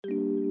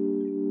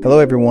Hello,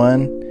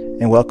 everyone,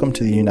 and welcome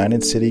to the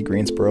United City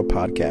Greensboro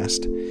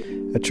podcast,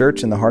 a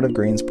church in the heart of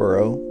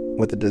Greensboro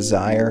with a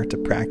desire to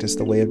practice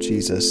the way of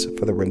Jesus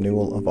for the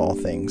renewal of all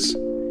things.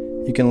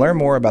 You can learn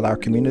more about our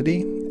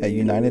community at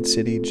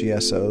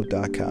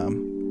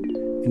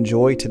unitedcitygso.com.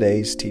 Enjoy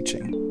today's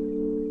teaching.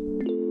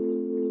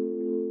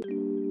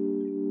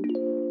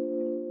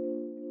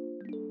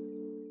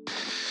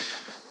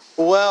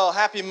 Well,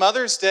 happy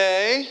Mother's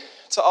Day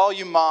to all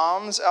you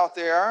moms out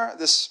there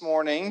this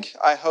morning.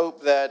 I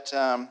hope that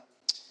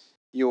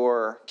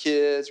your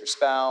kids, your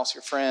spouse,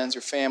 your friends,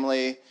 your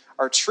family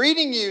are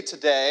treating you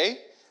today,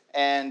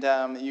 and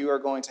you are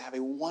going to have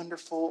a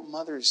wonderful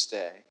Mother's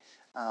Day.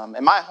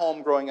 In my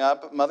home growing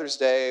up, Mother's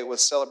Day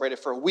was celebrated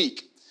for a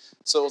week,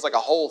 so it was like a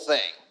whole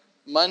thing.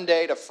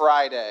 Monday to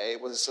Friday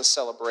was a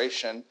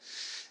celebration,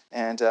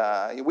 and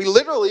we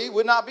literally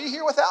would not be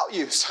here without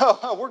you.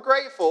 So we're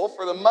grateful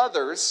for the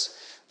mothers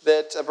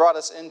that brought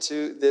us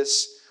into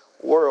this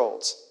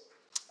world.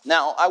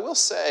 Now, I will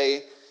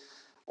say,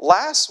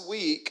 last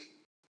week,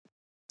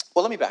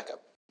 well, let me back up.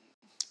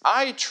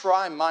 I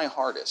try my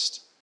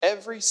hardest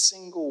every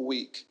single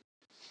week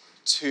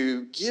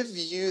to give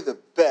you the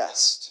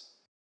best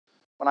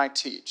when I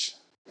teach.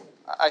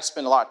 I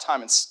spend a lot of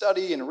time in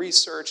study and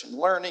research and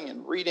learning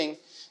and reading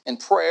and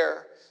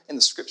prayer in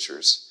the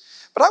scriptures.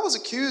 But I was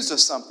accused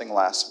of something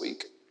last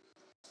week,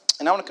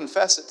 and I want to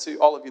confess it to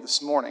all of you this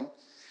morning.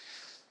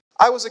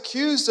 I was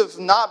accused of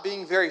not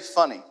being very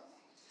funny.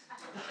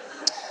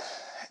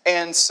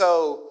 And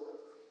so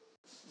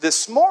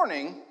this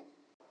morning,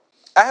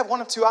 I have one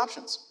of two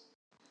options.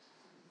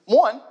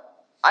 One,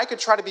 I could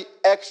try to be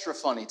extra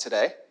funny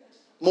today.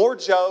 More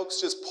jokes,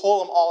 just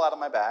pull them all out of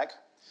my bag.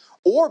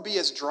 Or be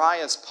as dry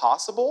as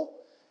possible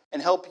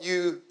and help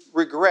you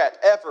regret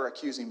ever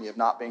accusing me of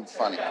not being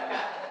funny.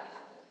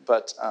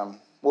 But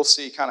we'll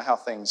see kind of how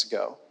things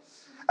go.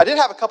 I did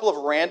have a couple of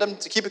random,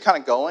 to keep it kind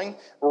of going,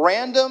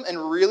 random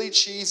and really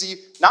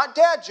cheesy, not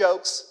dad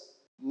jokes,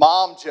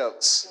 mom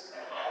jokes.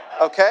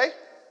 Okay?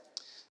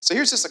 So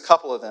here's just a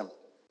couple of them.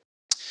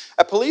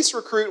 A police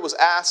recruit was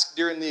asked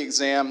during the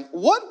exam,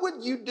 what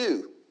would you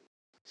do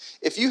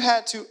if you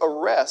had to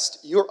arrest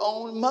your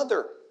own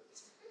mother?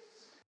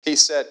 He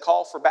said,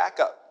 call for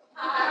backup.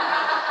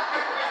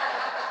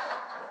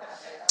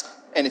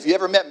 And if you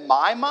ever met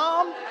my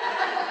mom,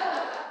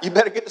 you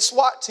better get the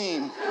SWAT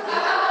team.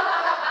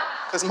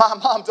 Because my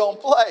mom don't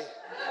play.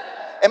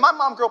 And my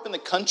mom grew up in the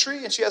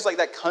country, and she has like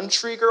that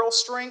country girl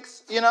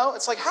strength, you know?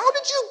 It's like, how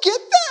did you get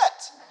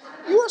that?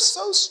 You are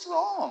so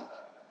strong.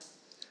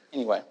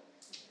 Anyway.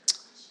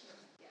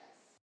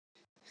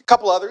 A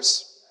couple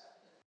others.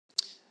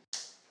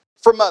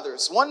 For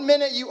mothers, 1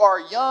 minute you are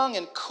young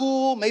and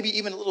cool, maybe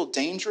even a little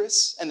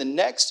dangerous, and the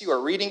next you are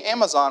reading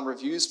Amazon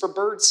reviews for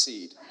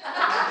birdseed.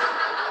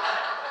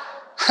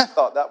 I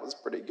thought that was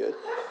pretty good.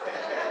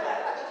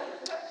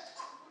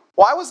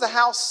 Why was the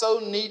house so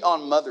neat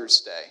on Mother's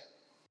Day?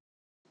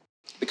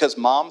 Because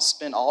mom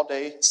spent all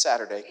day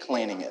Saturday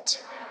cleaning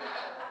it.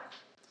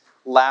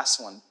 Last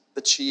one,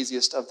 the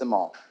cheesiest of them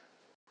all.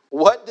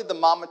 What did the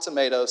mama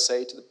tomato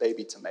say to the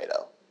baby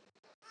tomato?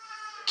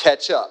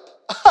 Catch up.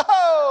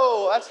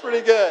 Oh, that's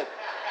pretty good.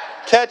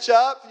 Catch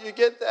up, you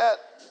get that?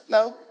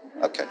 No?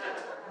 Okay.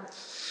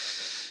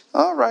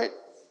 All right.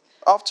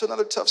 Off to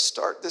another tough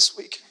start this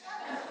week.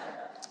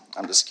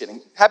 I'm just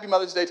kidding. Happy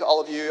Mother's Day to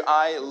all of you.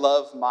 I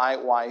love my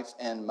wife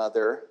and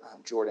mother,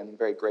 Jordan. I'm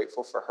very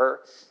grateful for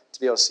her. To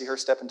be able to see her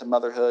step into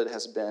motherhood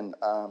has been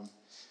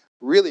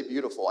really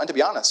beautiful. And to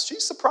be honest,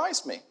 she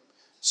surprised me.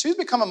 She's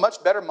become a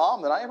much better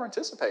mom than I ever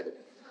anticipated.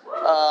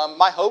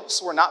 My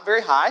hopes were not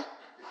very high.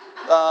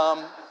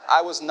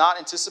 I was not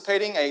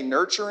anticipating a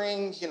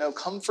nurturing,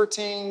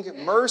 comforting,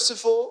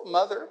 merciful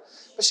mother.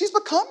 But she's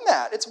become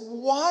that. It's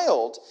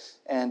wild.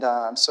 And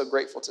I'm so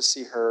grateful to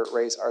see her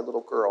raise our little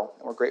girl.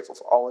 And we're grateful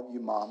for all of you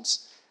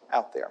moms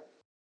out there.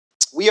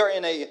 We are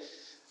in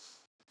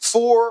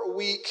we're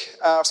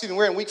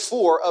in week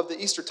 4 of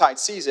the Eastertide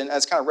season,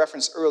 as kind of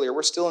referenced earlier.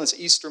 We're still in this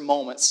Easter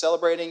moment,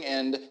 celebrating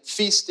and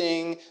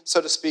feasting,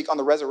 so to speak, on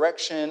the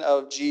resurrection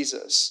of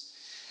Jesus.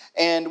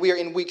 And we are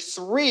in week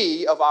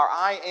 3 of our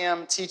I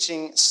Am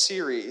teaching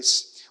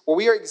series, where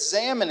we are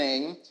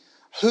examining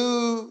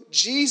who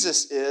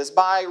Jesus is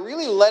by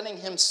really letting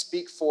him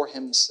speak for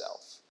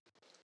himself.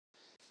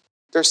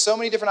 There's so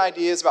many different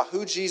ideas about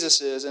who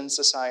Jesus is in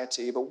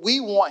society, but we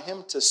want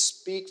him to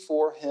speak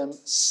for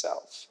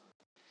himself.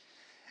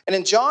 And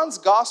in John's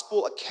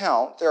gospel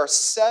account, there are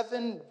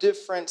 7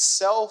 different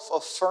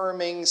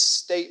self-affirming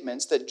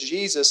statements that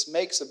Jesus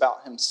makes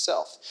about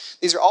himself.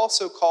 These are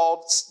also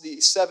called the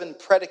 7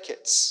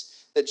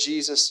 predicates that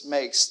Jesus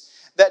makes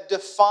that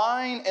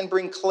define and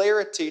bring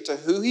clarity to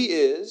who he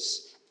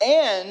is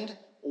and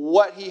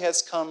what he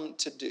has come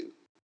to do.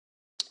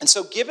 And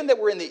so given that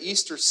we're in the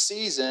Easter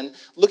season,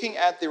 looking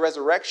at the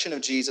resurrection of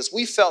Jesus,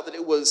 we felt that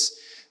it was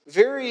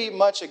very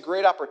much a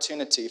great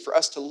opportunity for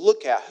us to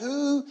look at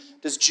who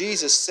does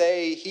Jesus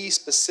say he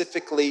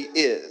specifically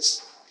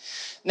is.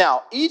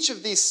 Now, each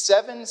of these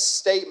 7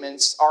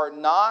 statements are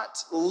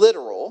not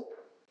literal,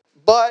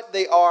 but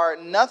they are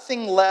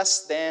nothing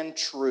less than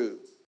true.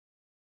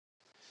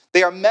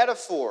 They are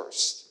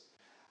metaphors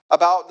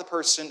about the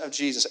person of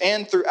Jesus.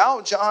 And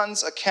throughout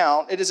John's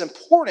account, it is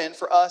important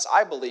for us,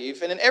 I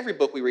believe, and in every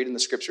book we read in the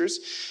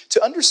scriptures,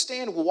 to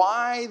understand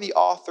why the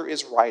author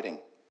is writing.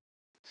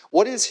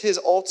 What is his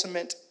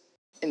ultimate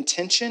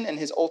intention and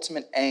his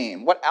ultimate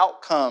aim? What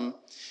outcome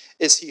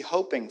is he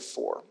hoping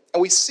for?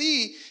 And we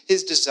see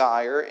his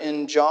desire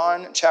in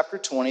John chapter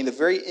 20, the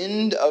very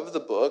end of the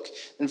book,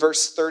 in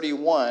verse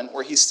 31,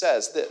 where he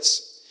says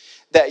this,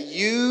 that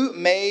you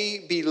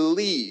may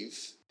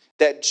believe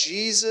that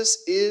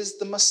Jesus is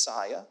the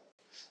Messiah,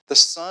 the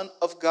Son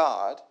of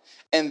God,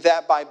 and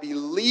that by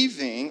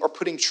believing or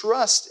putting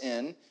trust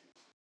in,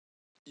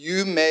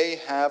 you may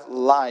have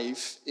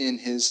life in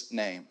his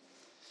name.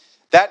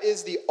 That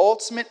is the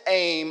ultimate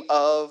aim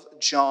of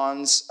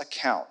John's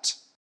account.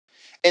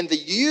 And the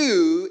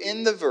you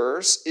in the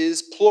verse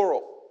is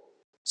plural.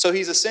 So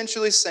he's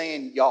essentially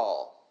saying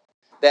y'all,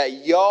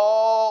 that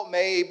y'all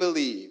may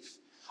believe,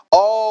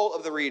 all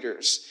of the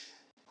readers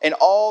and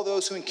all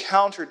those who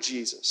encountered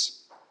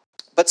Jesus.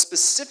 But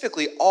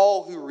specifically,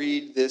 all who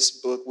read this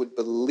book would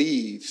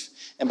believe,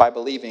 and by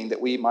believing, that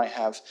we might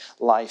have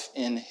life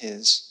in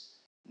his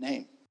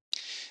name.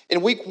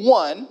 In week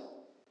 1,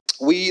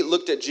 we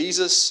looked at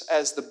Jesus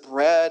as the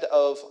bread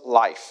of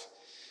life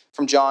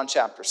from John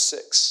chapter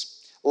 6.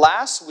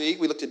 Last week,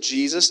 we looked at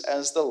Jesus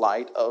as the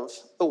light of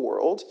the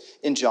world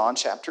in John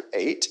chapter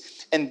 8.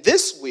 And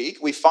this week,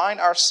 we find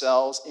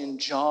ourselves in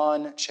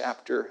John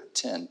chapter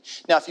 10.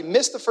 Now, if you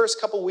missed the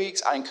first couple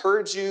weeks, I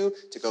encourage you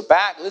to go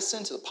back,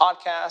 listen to the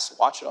podcast,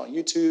 watch it on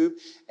YouTube,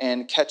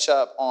 and catch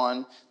up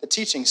on the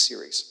teaching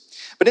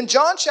series. But in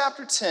John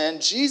chapter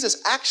 10,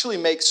 Jesus actually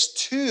makes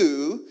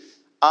 2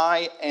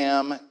 I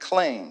am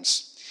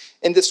claims.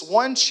 In this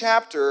one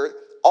chapter,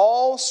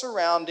 all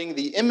surrounding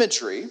the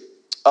imagery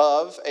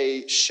of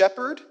a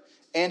shepherd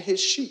and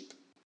his sheep.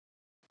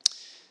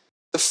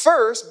 The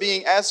first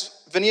being,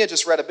 as Vania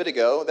just read a bit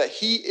ago, that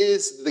he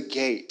is the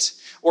gate,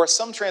 or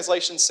some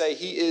translations say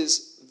he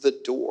is the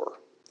door.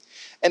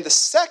 And the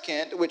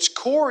second, which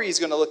Corey is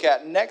going to look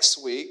at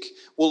next week,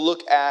 will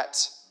look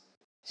at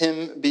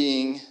him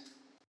being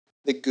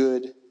the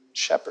good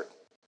shepherd.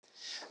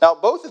 Now,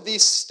 both of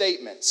these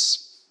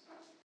statements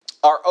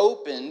are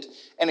opened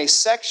in a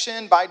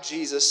section by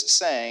Jesus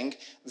saying,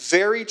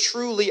 "Very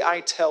truly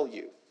I tell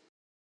you,"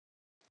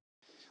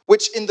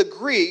 which in the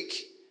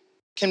Greek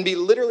can be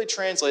literally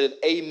translated,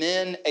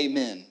 "Amen,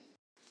 amen."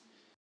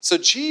 So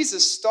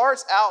Jesus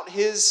starts out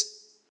his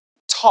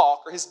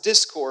talk, or his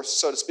discourse,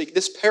 so to speak,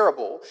 this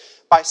parable,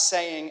 by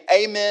saying,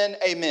 "Amen,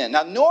 amen."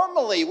 Now,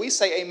 normally we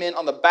say amen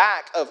on the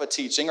back of a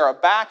teaching or a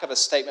back of a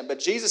statement, but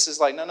Jesus is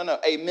like, no,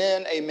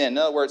 amen, amen. In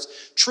other words,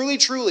 truly,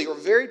 truly, or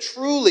very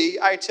truly,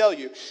 I tell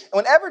you. And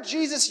whenever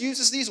Jesus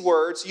uses these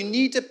words, you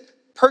need to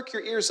perk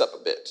your ears up a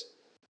bit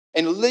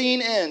and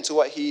lean into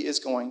what he is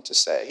going to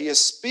say. He is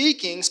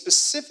speaking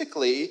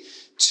specifically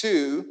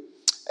to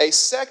a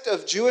sect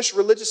of Jewish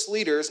religious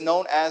leaders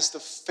known as the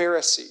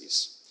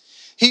Pharisees.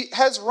 He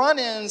has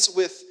run-ins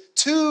with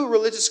 2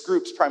 religious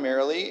groups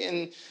primarily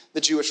in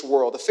the Jewish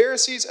world, the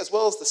Pharisees as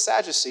well as the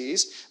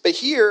Sadducees, but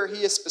here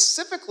he is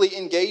specifically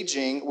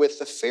engaging with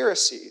the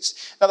Pharisees.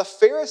 Now, the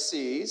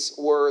Pharisees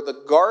were the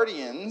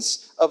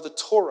guardians of the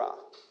Torah,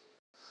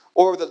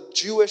 or the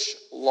Jewish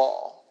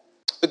law,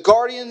 the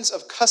guardians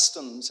of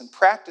customs and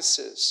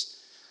practices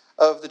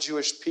of the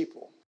Jewish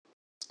people.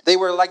 They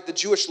were like the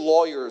Jewish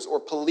lawyers or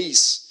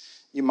police,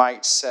 you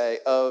might say,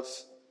 of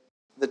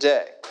the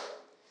day.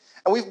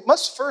 And we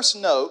must first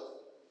note,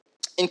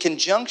 in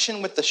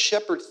conjunction with the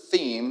shepherd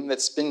theme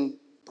that's been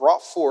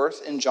brought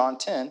forth in John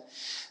 10,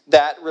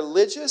 that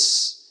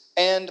religious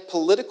and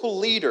political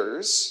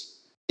leaders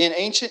in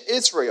ancient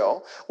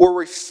Israel were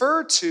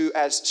referred to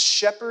as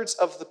shepherds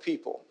of the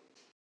people.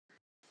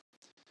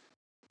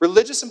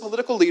 Religious and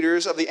political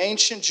leaders of the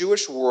ancient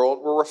Jewish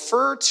world were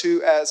referred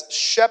to as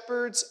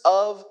shepherds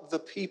of the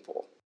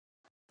people.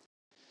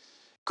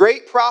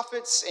 Great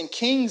prophets and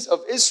kings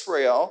of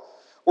Israel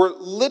were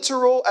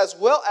literal as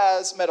well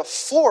as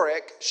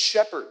metaphoric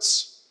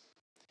shepherds.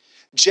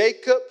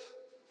 Jacob,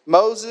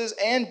 Moses,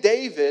 and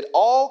David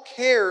all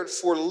cared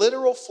for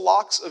literal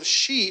flocks of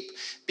sheep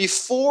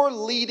before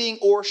leading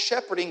or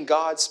shepherding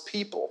God's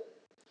people.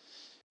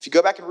 If you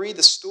go back and read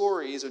the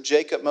stories of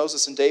Jacob,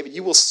 Moses, and David,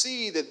 you will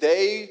see that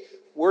they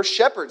were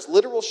shepherds,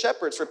 literal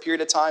shepherds for a period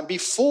of time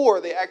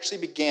before they actually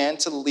began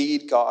to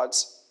lead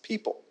God's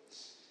people.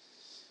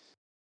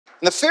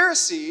 And the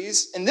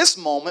Pharisees, in this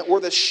moment, were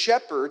the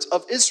shepherds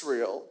of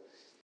Israel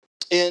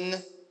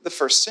in the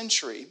first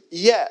century.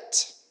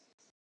 Yet,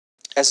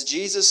 as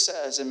Jesus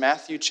says in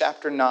Matthew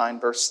chapter 9,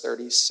 verse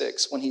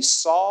 36, when he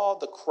saw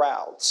the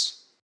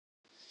crowds,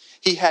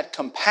 he had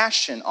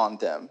compassion on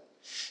them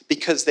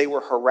because they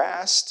were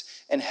harassed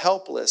and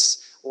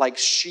helpless like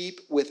sheep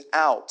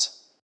without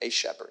a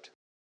shepherd.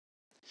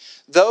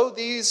 Though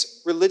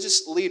these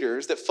religious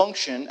leaders that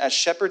function as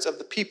shepherds of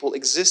the people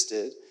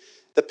existed,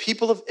 the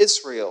people of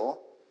Israel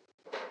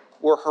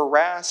were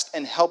harassed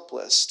and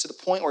helpless to the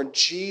point where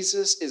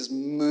Jesus is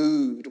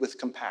moved with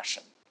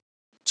compassion,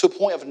 to a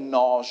point of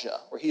nausea,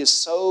 where he is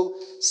so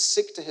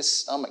sick to his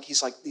stomach.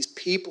 He's like, these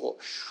people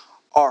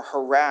are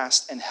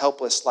harassed and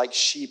helpless like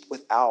sheep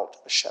without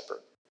a shepherd.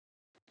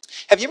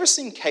 Have you ever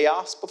seen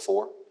chaos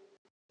before?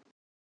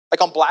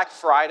 Like on Black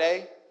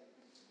Friday,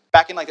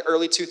 back in like the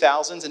early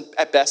 2000s and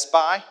at Best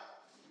Buy?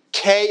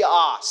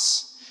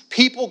 Chaos.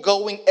 People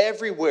going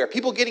everywhere.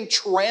 People getting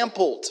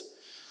trampled.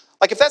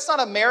 Like if that's not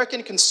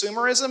American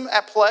consumerism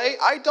at play,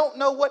 I don't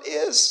know what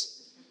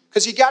is.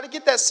 Because you got to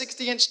get that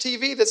 60-inch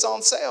TV that's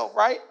on sale,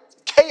 right?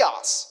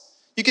 Chaos.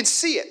 You can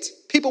see it.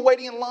 People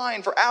waiting in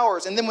line for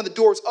hours. And then when the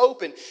doors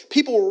open,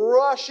 people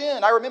rush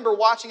in. I remember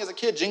watching as a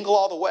kid Jingle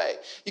All the Way.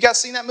 You guys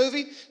seen that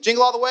movie?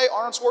 Jingle All the Way,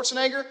 Arnold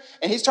Schwarzenegger.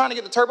 And he's trying to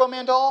get the Turbo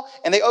Man doll.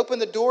 And they open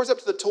the doors up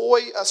to the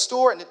toy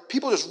store. And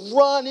people just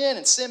run in.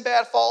 And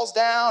Sinbad falls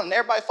down. And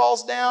everybody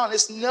falls down.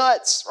 It's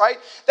nuts, right?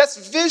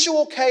 That's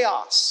visual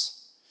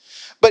chaos.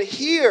 But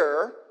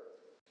here,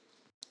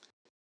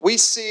 we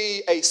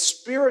see a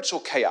spiritual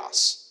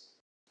chaos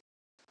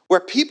where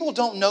people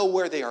don't know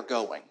where they are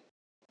going.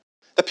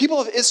 The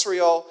people of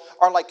Israel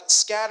are like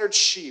scattered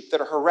sheep that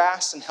are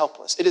harassed and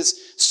helpless. It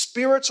is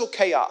spiritual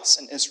chaos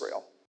in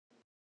Israel.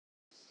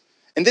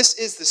 And this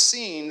is the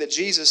scene that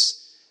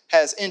Jesus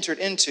has entered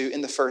into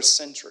in the first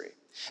century.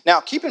 Now,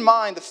 keep in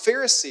mind, the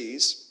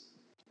Pharisees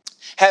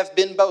have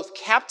been both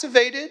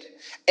captivated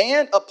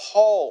and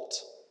appalled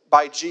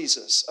by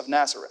Jesus of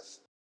Nazareth,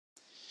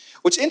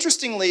 which,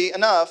 interestingly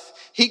enough,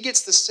 he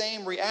gets the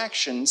same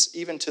reactions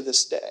even to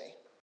this day.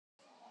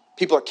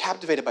 People are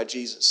captivated by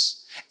Jesus.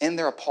 And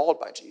they're appalled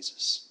by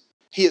Jesus.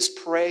 He is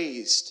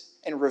praised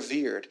and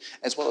revered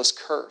as well as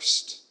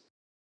cursed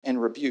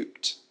and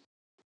rebuked.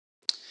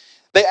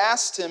 They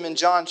asked him in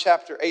John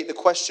chapter 8 the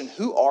question,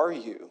 who are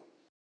you? And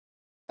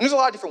there's a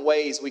lot of different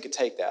ways we could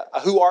take that.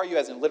 Who are you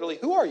as in literally,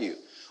 who are you?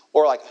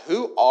 Or like,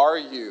 who are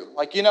you?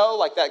 Like, you know,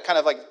 like that kind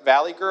of like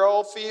Valley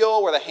Girl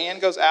feel where the hand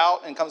goes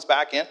out and comes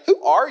back in.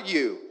 Who are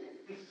you?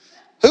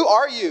 Who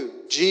are you,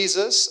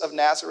 Jesus of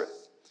Nazareth?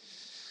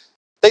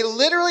 They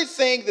literally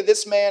think that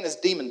this man is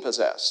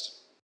demon-possessed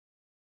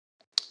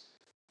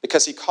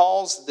because he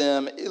calls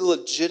them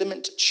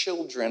illegitimate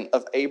children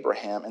of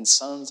Abraham and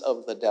sons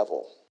of the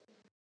devil.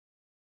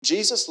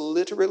 Jesus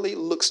literally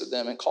looks at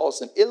them and calls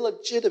them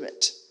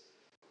illegitimate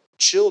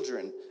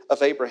children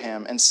of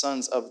Abraham and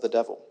sons of the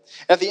devil.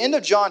 And at the end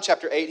of John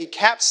chapter 8, he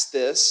caps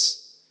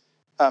this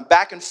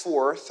back and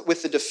forth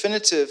with the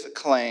definitive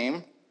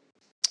claim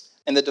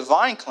and the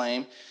divine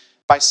claim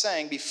by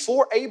saying,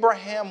 before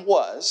Abraham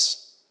was,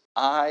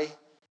 I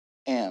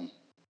am.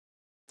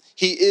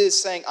 He is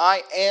saying,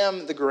 I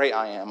am the great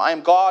I am. I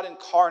am God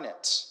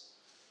incarnate.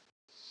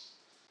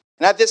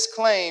 And at this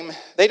claim,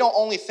 they don't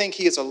only think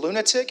he is a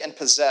lunatic and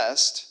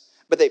possessed,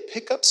 but they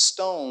pick up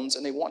stones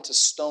and they want to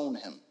stone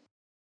him.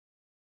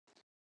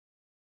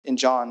 In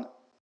John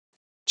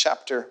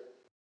chapter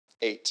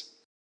 8.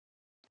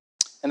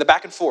 And the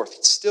back and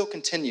forth still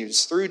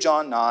continues through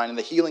John 9 and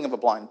the healing of a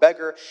blind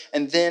beggar,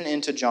 and then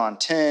into John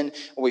 10,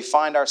 where we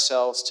find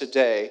ourselves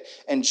today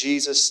and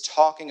Jesus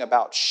talking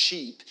about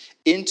sheep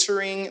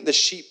entering the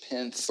sheep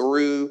pen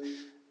through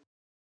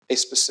a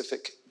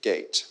specific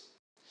gate.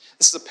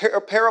 This is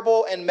a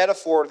parable and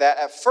metaphor that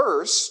at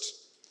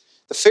first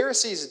the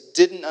Pharisees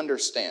didn't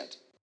understand.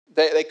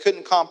 They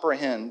couldn't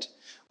comprehend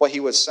what he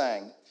was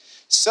saying.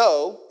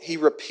 So he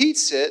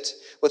repeats it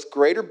with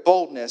greater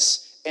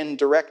boldness and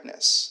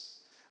directness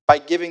by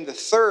giving the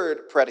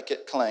third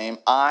predicate claim,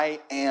 I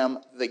am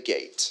the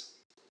gate,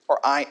 or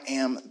I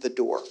am the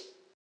door.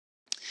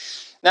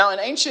 Now, in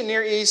ancient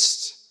Near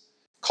East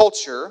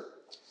culture,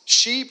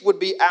 sheep would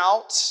be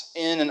out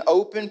in an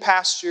open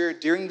pasture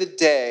during the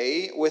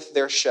day with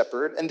their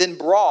shepherd and then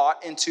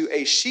brought into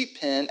a sheep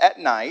pen at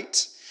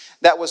night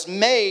that was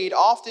made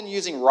often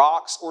using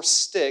rocks or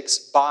sticks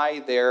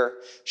by their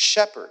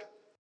shepherd.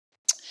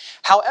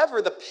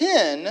 However, the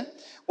pen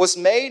was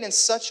made in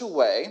such a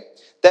way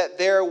that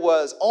there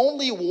was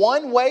only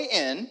one way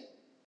in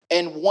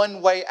and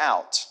one way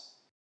out.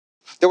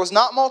 There was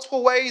not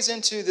multiple ways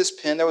into this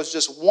pen. There was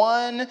just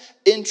one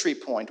entry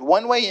point,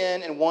 one way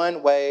in and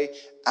one way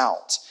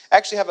out. I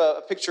actually have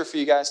a picture for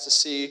you guys to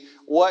see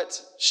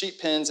what sheep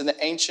pens in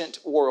the ancient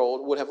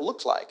world would have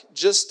looked like.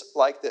 Just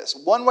like this.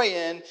 One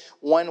way in,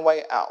 one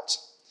way out.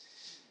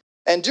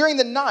 And during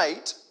the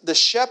night, the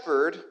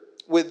shepherd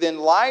would then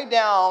lie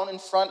down in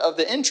front of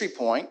the entry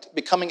point,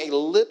 becoming a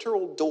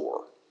literal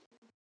door,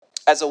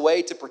 as a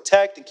way to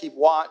protect and keep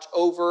watch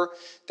over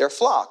their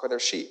flock or their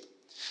sheep.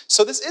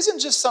 So this isn't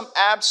just some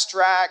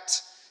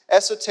abstract,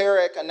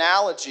 esoteric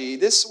analogy.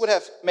 This would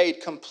have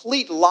made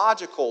complete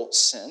logical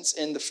sense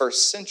in the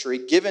first century,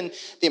 given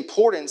the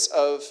importance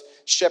of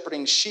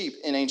shepherding sheep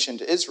in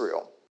ancient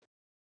Israel.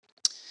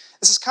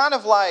 This is kind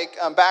of like,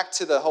 back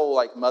to the whole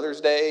like Mother's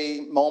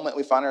Day moment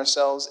we find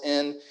ourselves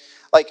in.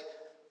 Like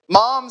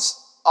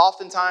moms,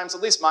 oftentimes,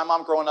 at least my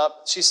mom growing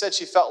up, she said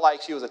she felt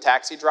like she was a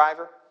taxi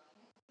driver.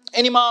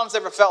 Any moms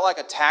ever felt like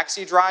a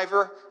taxi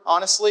driver,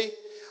 honestly?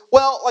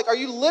 Well, like, are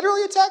you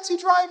literally a taxi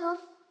driver?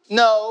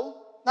 No.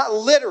 not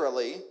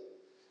literally,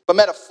 but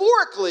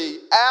metaphorically,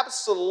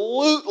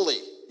 absolutely,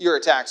 you're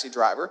a taxi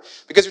driver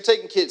because you're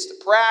taking kids to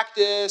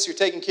practice, you're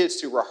taking kids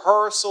to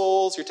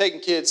rehearsals, you're taking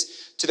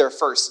kids to their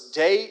first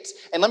date.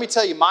 And let me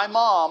tell you, my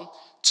mom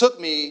took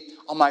me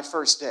on my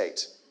first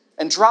date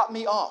and dropped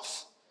me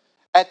off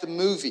at the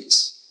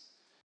movies.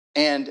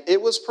 And it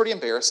was pretty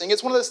embarrassing.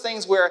 It's one of those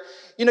things where,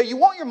 you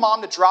want your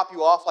mom to drop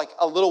you off like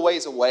a little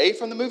ways away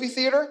from the movie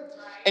theater.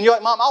 And you're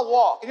like, Mom, I'll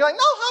walk. And you're like,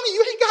 no, honey,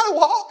 you ain't got to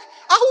walk.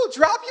 I will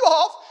drop you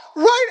off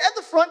right at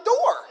the front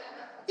door.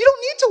 You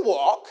don't need to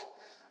walk.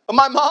 But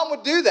my mom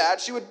would do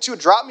that. She would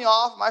drop me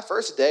off my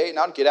first date, and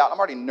I'd get out. I'm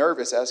already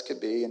nervous as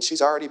could be, and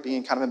she's already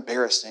being kind of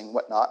embarrassing and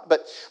whatnot.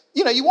 But,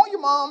 you want your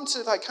mom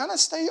to kind of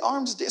stay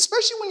arms,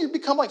 especially when you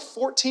become like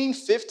 14,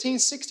 15,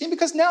 16,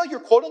 because now you're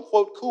quote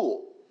unquote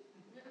cool.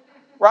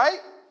 Right?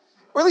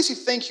 Or at least you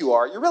think you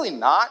are. You're really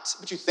not,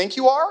 but you think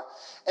you are.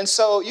 And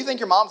so you think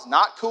your mom's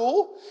not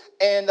cool.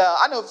 And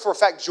I know for a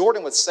fact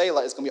Jordan with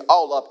Selah is going to be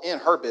all up in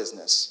her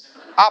business.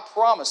 I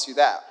promise you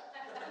that.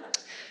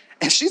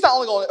 And she's not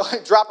only going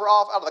to drop her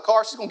off out of the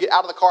car, she's going to get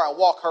out of the car and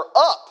walk her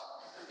up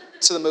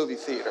to the movie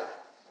theater.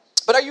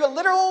 But are you a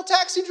literal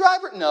taxi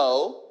driver?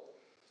 No.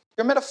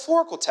 You're a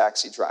metaphorical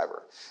taxi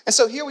driver. And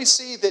so here we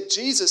see that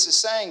Jesus is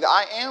saying that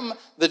I am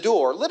the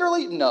door.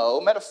 Literally, no.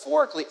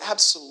 Metaphorically,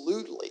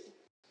 absolutely.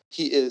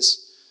 He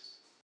is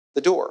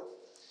the door.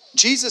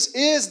 Jesus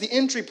is the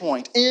entry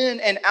point in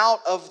and out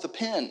of the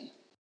pen.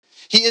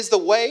 He is the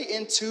way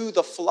into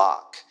the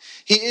flock.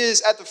 He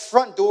is at the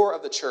front door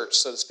of the church,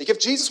 so to speak. If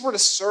Jesus were to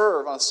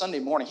serve on a Sunday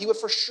morning, he would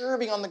for sure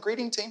be on the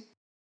greeting team,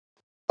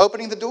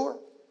 opening the door.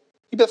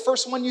 He'd be the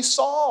first one you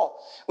saw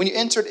when you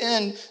entered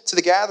into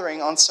the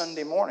gathering on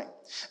Sunday morning.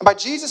 And by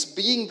Jesus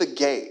being the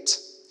gate,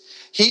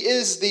 he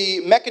is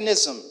the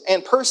mechanism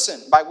and person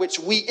by which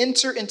we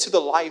enter into the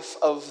life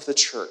of the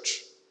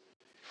church,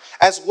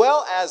 as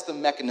well as the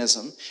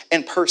mechanism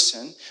and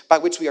person by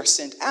which we are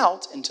sent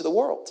out into the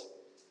world.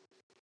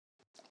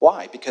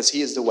 Why? Because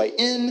he is the way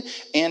in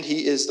and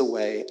he is the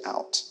way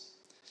out.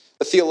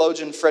 The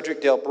theologian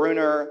Frederick Dale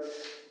Bruner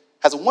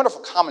has a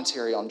wonderful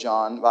commentary on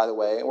John, by the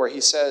way, where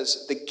he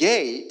says, the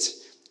gate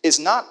is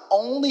not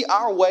only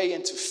our way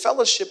into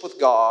fellowship with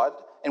God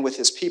and with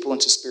his people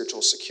into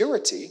spiritual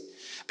security,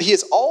 but he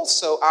is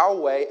also our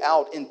way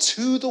out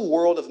into the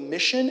world of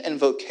mission and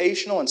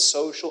vocational and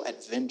social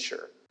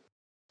adventure.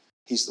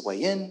 He's the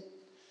way in,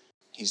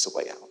 he's the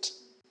way out.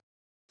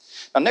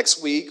 Now,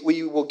 next week,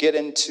 we will get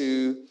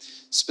into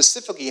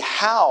specifically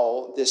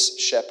how this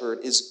shepherd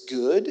is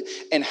good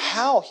and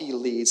how he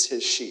leads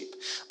his sheep.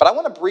 But I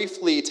want to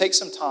briefly take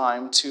some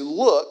time to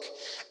look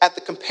at the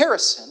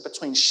comparison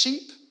between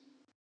sheep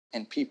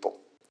and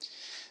people.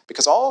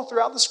 Because all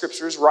throughout the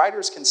scriptures,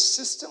 writers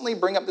consistently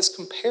bring up this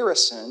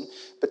comparison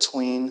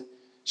between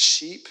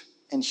sheep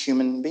and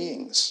human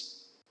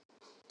beings.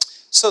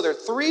 So there are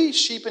three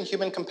sheep and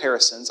human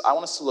comparisons I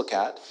want us to look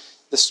at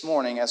this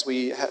morning as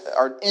we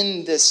are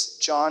in this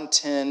John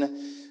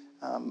 10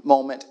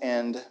 moment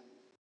and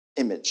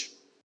image.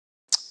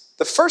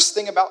 The first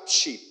thing about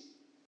sheep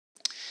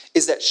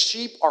is that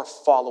sheep are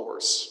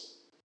followers.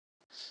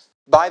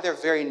 By their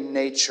very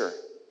nature,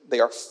 they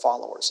are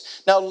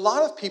followers. Now, a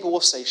lot of people will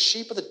say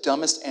sheep are the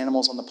dumbest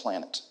animals on the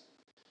planet.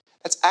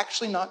 That's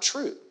actually not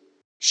true.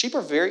 Sheep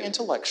are very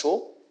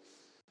intellectual,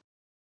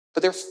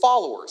 but they're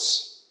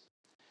followers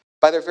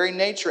by their very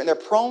nature, and they're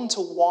prone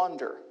to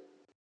wander.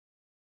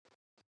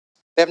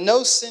 They have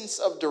no sense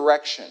of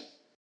direction.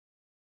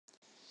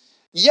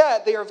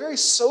 Yet, they are very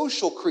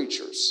social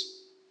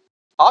creatures.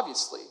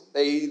 Obviously,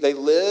 they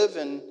live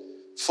and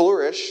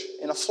flourish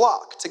in a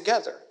flock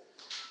together.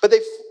 But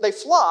they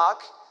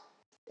flock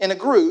in a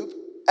group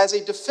as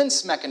a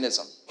defense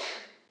mechanism.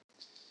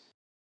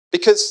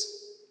 Because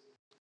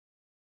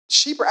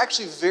sheep are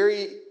actually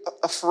very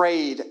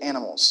afraid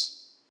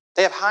animals.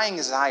 They have high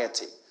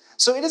anxiety.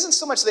 So it isn't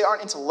so much they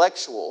aren't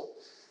intellectual.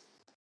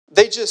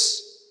 They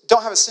just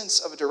don't have a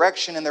sense of a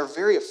direction, and they're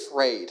very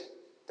afraid.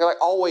 They're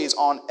like always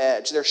on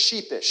edge. They're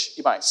sheepish,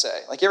 you might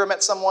say. Like, you ever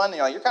met someone and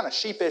you're like, you're kind of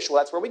sheepish?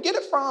 Well, that's where we get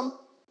it from.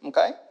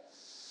 Okay?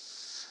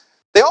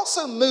 They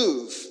also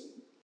move.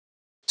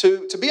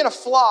 To be in a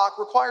flock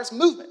requires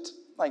movement.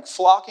 Like,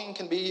 flocking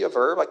can be a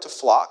verb. Like, to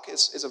flock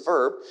is a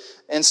verb.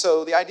 And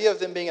so the idea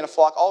of them being in a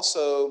flock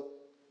also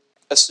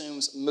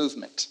assumes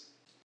movement.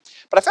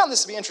 But I found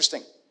this to be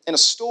interesting. In a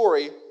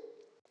story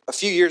a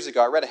few years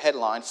ago, I read a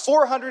headline,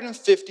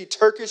 450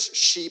 Turkish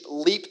sheep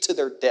leap to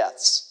their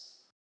deaths.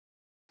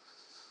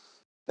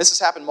 This has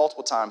happened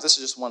multiple times. This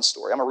is just one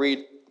story. I'm going to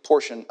read a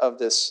portion of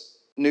this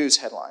news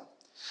headline.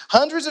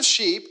 Hundreds of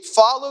sheep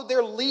followed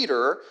their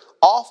leader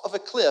off of a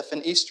cliff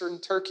in eastern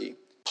Turkey,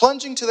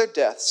 plunging to their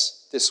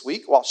deaths this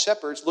week while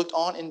shepherds looked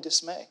on in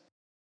dismay.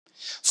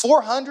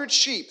 400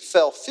 sheep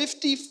fell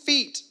 50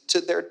 feet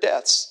to their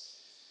deaths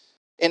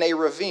in a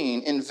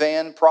ravine in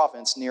Van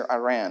province near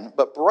Iran,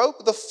 but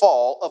broke the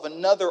fall of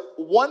another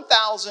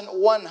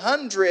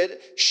 1,100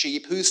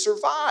 sheep who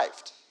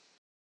survived.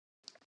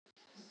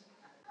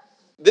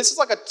 This is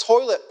like a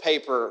toilet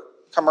paper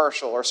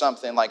commercial or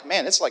something. Like,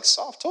 man, it's like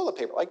soft toilet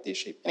paper, like these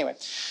sheep. Anyway,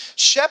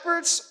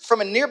 shepherds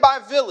from a nearby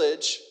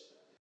village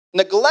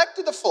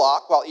neglected the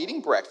flock while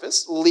eating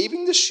breakfast,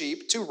 leaving the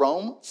sheep to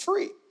roam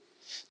free.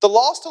 The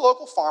loss to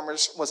local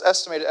farmers was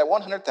estimated at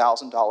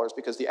 $100,000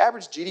 because the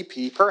average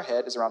GDP per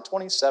head is around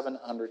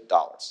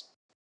 $2,700.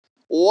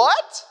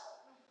 What?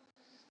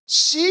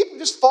 Sheep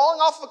just falling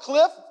off a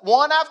cliff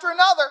one after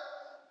another.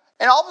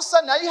 And all of a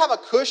sudden now you have a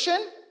cushion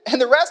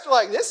and the rest are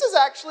like, this is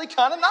actually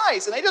kind of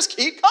nice. And they just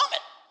keep coming.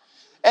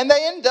 And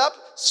they end up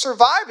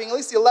surviving, at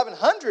least the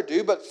 1,100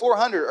 do, but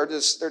 400 are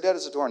just, they're dead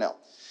as a doornail.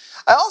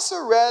 I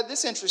also read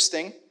this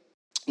interesting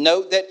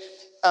note that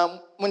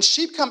when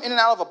sheep come in and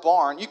out of a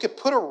barn, you could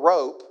put a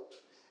rope,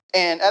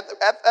 and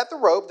at the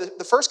rope,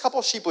 the first couple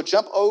of sheep would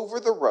jump over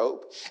the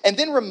rope and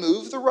then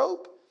remove the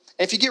rope.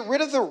 And if you get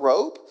rid of the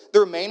rope, the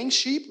remaining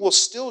sheep will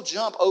still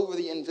jump over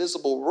the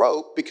invisible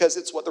rope because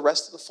it's what the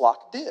rest of the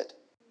flock did.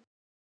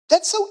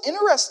 That's so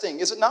interesting,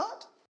 is it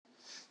not?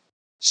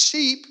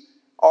 Sheep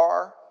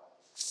are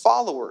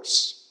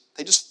followers.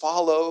 They just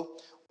follow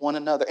one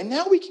another. And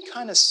now we can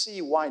kind of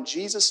see why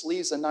Jesus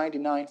leaves the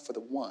 99 for the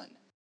one.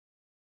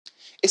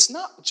 It's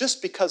not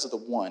just because of the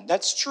one.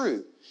 That's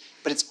true.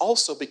 But it's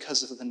also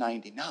because of the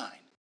 99.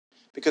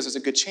 Because there's a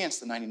good chance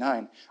the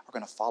 99 are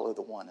going to follow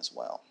the one as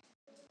well.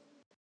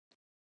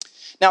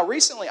 Now,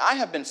 recently, I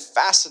have been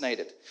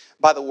fascinated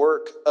by the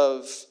work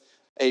of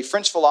a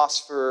French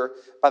philosopher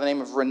by the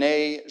name of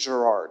René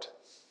Girard.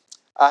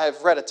 I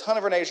have read a ton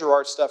of René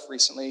Girard stuff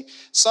recently.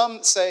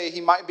 Some say he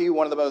might be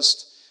one of the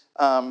most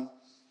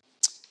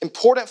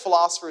important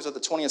philosophers of the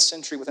 20th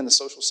century within the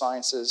social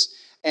sciences.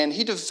 And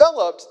he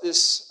developed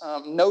this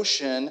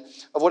notion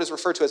of what is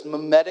referred to as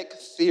mimetic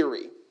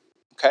theory.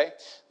 Okay?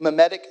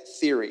 Mimetic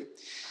theory.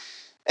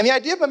 And the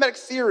idea of mimetic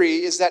theory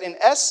is that in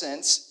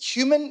essence,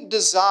 human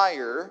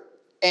desire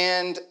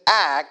and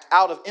act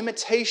out of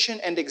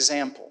imitation and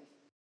example.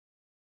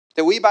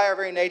 That we, by our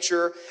very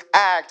nature,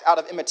 act out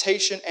of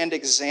imitation and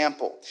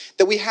example.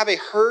 That we have a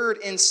herd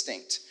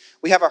instinct.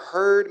 We have a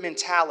herd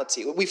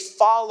mentality. We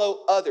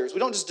follow others. We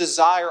don't just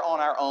desire on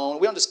our own.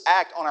 We don't just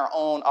act on our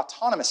own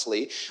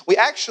autonomously. We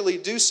actually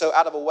do so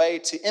out of a way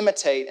to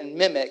imitate and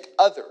mimic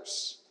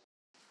others.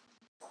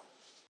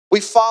 We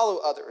follow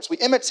others. We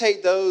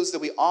imitate those that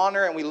we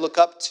honor and we look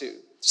up to.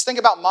 Just think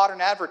about modern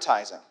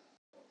advertising.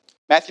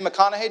 Matthew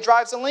McConaughey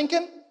drives a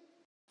Lincoln.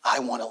 I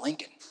want a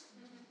Lincoln.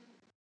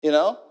 You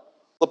know?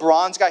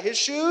 LeBron's got his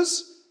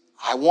shoes.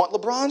 I want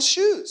LeBron's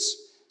shoes.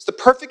 It's the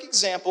perfect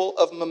example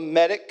of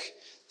mimetic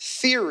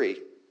theory,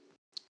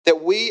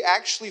 that we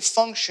actually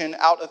function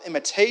out of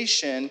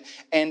imitation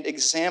and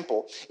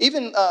example.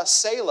 Even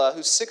Selah,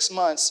 who's 6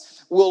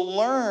 months, will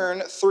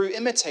learn through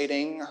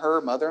imitating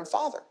her mother and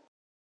father.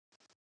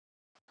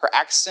 Her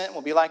accent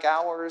will be like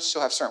ours.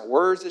 She'll have certain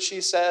words that she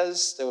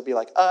says that will be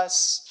like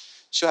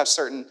us. She'll have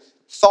certain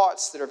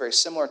thoughts that are very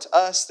similar to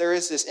us. There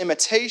is this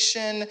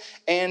imitation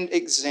and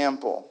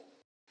example.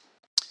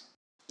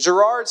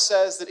 Girard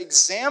says that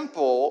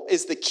example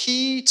is the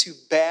key to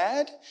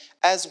bad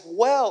as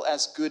well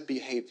as good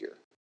behavior.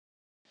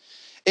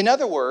 In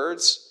other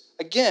words,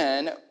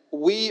 again,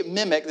 we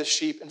mimic the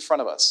sheep in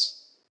front of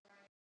us.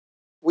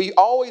 We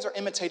always are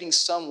imitating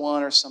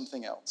someone or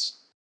something else.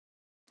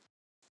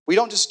 We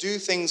don't just do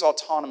things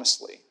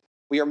autonomously.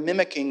 We are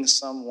mimicking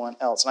someone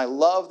else. And I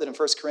love that in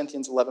 1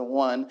 Corinthians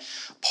 11:1,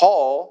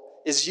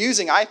 Paul is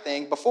using, I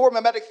think, before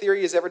mimetic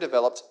theory is ever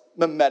developed,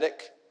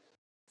 mimetic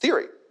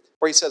theory,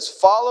 where he says,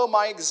 follow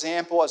my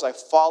example as I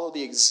follow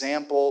the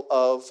example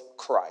of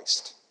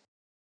Christ.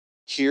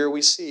 Here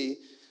we see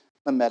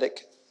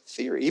mimetic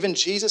theory. Even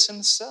Jesus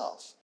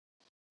himself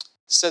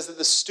says that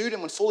the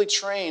student, when fully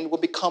trained, will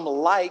become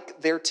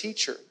like their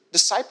teacher.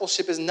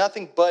 Discipleship is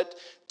nothing but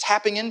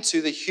tapping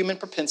into the human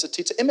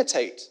propensity to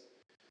imitate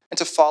and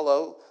to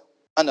follow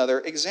another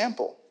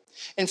example.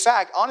 In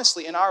fact,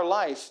 honestly, in our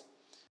life,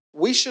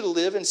 we should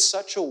live in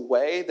such a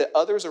way that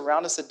others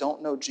around us that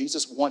don't know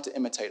Jesus want to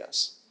imitate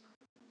us.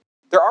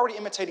 They're already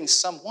imitating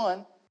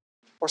someone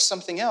or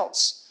something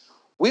else.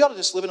 We ought to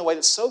just live in a way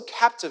that's so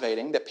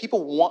captivating that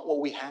people want what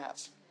we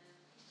have.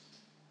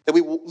 That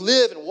we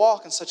live and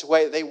walk in such a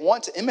way that they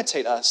want to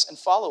imitate us and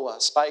follow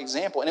us by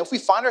example. And if we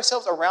find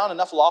ourselves around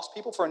enough lost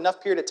people for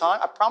enough period of time,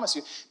 I promise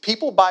you,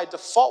 people by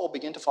default will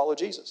begin to follow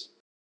Jesus.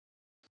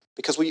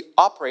 Because we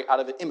operate out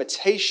of an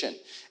imitation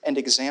and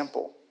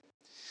example.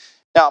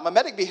 Now,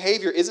 mimetic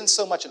behavior isn't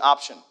so much an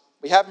option.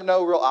 We have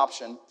no real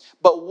option.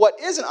 But what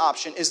is an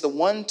option is the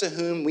one to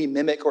whom we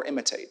mimic or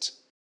imitate.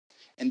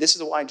 And this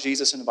is why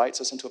Jesus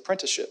invites us into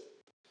apprenticeship.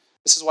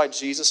 This is why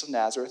Jesus of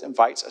Nazareth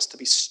invites us to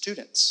be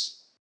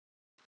students.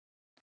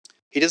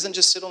 He doesn't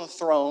just sit on the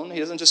throne. He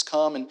doesn't just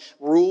come and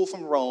rule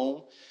from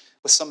Rome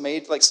with some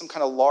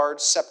kind of large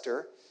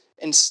scepter.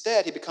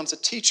 Instead, he becomes a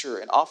teacher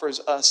and offers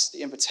us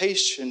the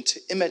invitation to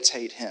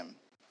imitate him.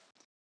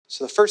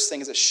 So the first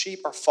thing is that sheep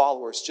are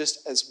followers,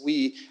 just as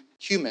we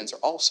humans are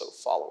also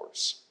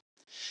followers.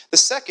 The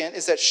second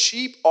is that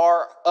sheep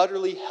are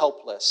utterly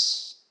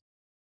helpless.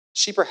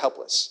 Sheep are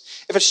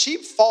helpless. If a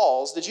sheep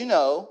falls, did you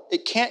know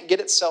it can't get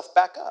itself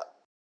back up?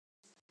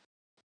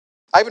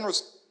 I even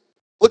was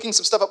looking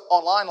some stuff up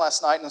online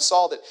last night and I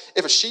saw that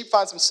if a sheep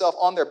finds himself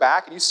on their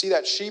back and you see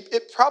that sheep,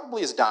 it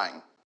probably is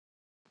dying.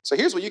 So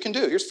here's what you can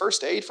do. Here's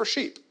first aid for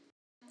sheep,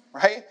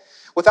 right?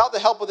 Without the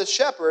help of the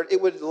shepherd,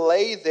 it would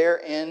lay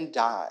there and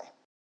die.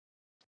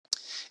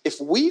 If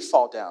we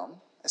fall down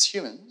as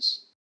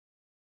humans,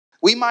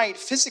 we might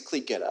physically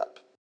get up,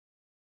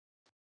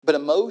 but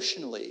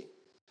emotionally,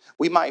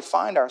 we might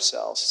find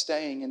ourselves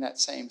staying in that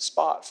same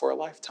spot for a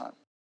lifetime.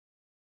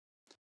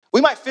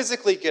 We might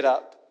physically get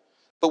up,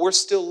 but we're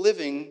still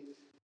living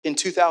in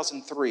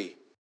 2003.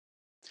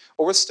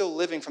 Or we're still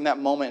living from that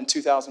moment in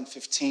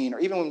 2015, or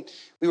even when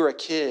we were a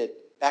kid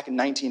back in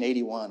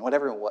 1981,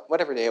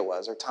 whatever day it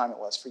was or time it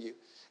was for you.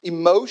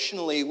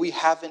 Emotionally, we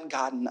haven't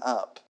gotten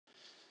up.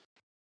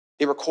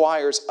 It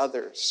requires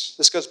others.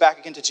 This goes back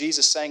again to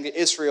Jesus saying that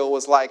Israel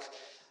was like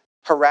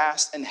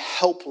harassed and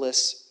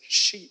helpless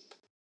sheep.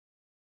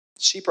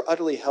 Sheep are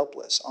utterly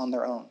helpless on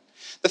their own.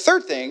 The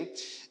third thing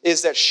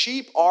is that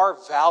sheep are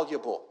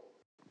valuable.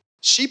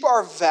 Sheep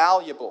are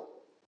valuable.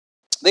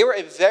 They were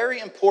a very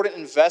important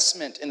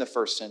investment in the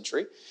first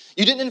century.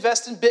 You didn't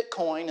invest in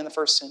Bitcoin in the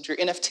first century,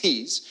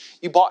 NFTs.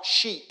 You bought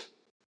sheep.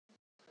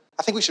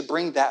 I think we should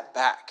bring that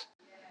back.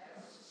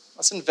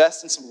 Let's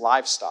invest in some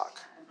livestock.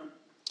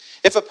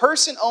 If a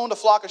person owned a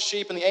flock of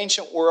sheep in the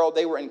ancient world,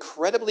 they were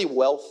incredibly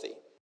wealthy.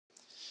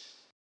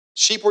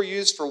 Sheep were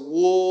used for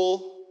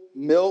wool,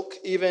 milk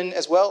even,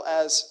 as well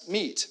as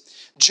meat.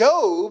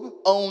 Job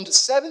owned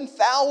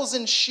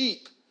 7,000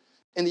 sheep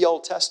in the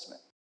Old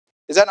Testament.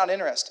 Is that not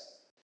interesting?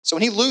 So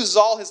when he loses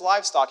all his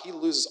livestock, he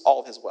loses all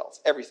of his wealth.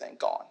 Everything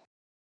gone.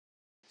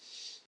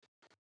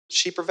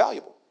 Sheep are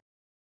valuable.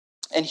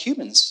 And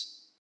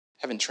humans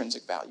have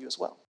intrinsic value as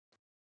well.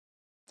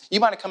 You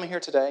might have come in here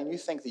today and you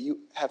think that you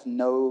have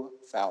no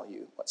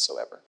value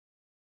whatsoever.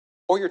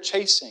 Or you're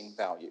chasing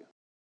value.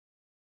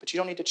 But you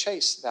don't need to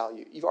chase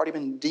value. You've already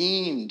been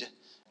deemed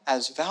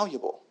as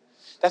valuable.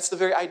 That's the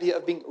very idea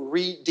of being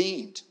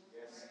redeemed.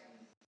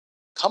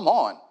 Come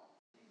on.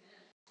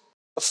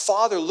 The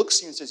Father looks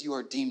at you and says, you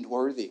are deemed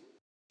worthy.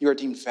 You are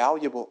deemed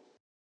valuable.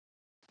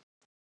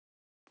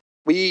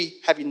 We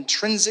have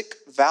intrinsic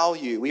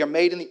value. We are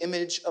made in the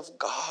image of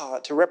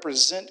God to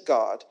represent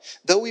God.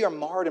 Though we are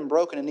marred and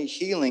broken and need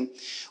healing,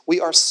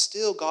 we are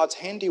still God's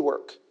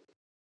handiwork.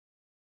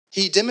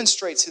 He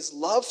demonstrates his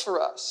love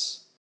for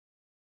us.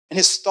 And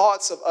his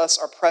thoughts of us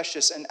are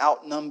precious and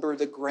outnumber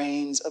the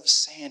grains of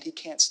sand. He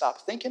can't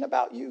stop thinking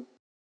about you.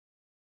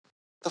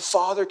 The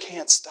Father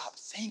can't stop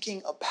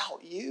thinking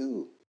about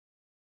you.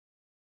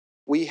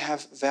 We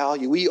have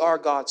value. We are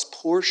God's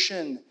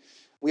portion.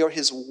 We are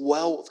his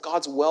wealth.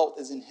 God's wealth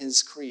is in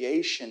his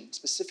creation,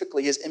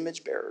 specifically his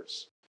image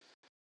bearers.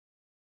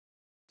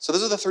 So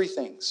those are the three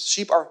things.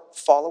 Sheep are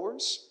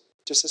followers,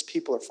 just as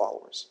people are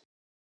followers.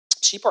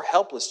 Sheep are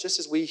helpless, just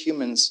as we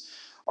humans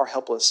are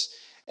helpless.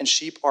 And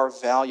sheep are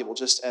valuable,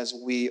 just as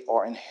we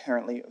are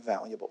inherently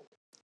valuable.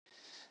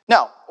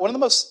 Now, one of the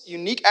most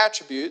unique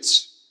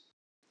attributes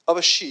of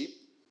a sheep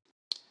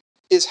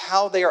is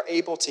how they are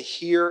able to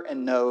hear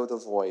and know the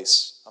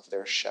voice of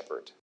their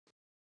shepherd.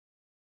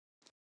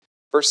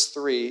 Verse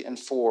 3 and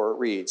 4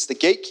 reads, the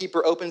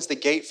gatekeeper opens the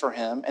gate for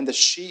him, and the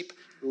sheep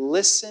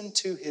listen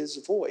to his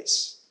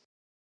voice.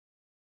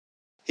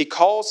 He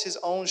calls his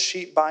own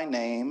sheep by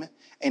name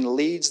and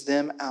leads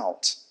them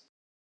out.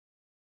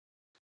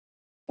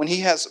 When he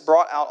has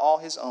brought out all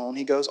his own,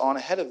 he goes on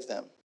ahead of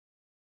them.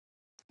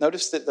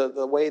 Notice that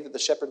the way that the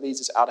shepherd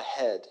leads is out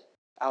ahead,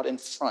 out in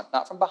front,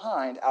 not from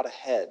behind, out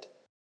ahead.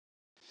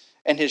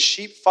 And his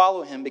sheep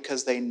follow him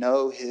because they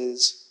know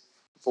his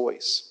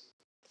voice.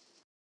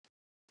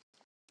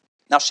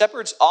 Now,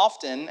 shepherds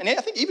often, and I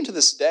think even to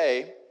this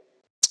day,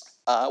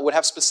 would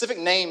have specific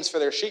names for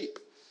their sheep.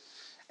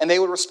 And they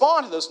would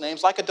respond to those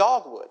names like a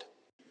dog would.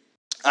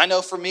 I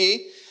know for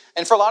me,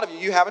 and for a lot of you,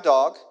 you have a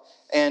dog.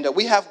 And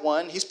we have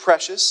one. He's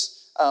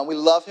precious. We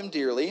love him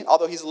dearly,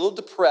 although he's a little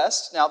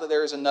depressed now that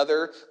there is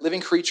another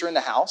living creature in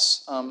the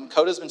house.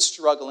 Coda's been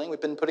struggling.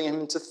 We've been putting him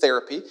into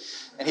therapy,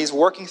 and he's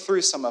working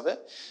through some of it.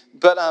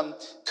 But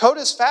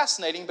Coda's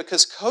fascinating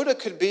because Coda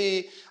could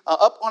be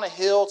up on a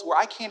hill to where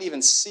I can't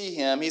even see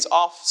him. He's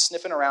off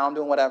sniffing around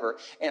doing whatever.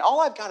 And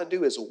all I've got to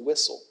do is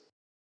whistle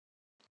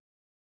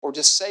or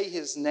just say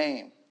his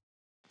name.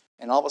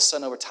 And all of a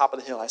sudden, over top of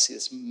the hill, I see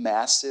this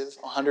massive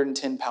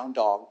 110-pound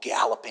dog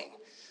galloping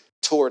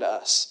toward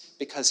us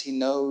because he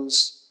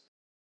knows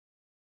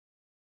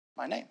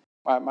my name,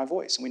 my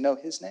voice, and we know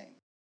his name.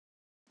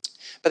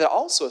 But it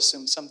also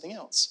assumes something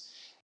else.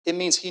 It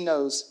means he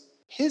knows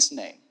his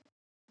name.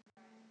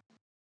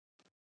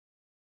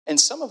 And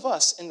some of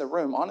us in the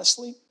room,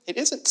 honestly, it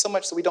isn't so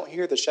much that we don't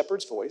hear the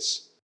shepherd's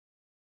voice.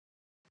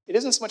 It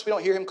isn't so much we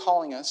don't hear him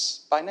calling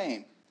us by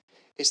name.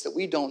 It's that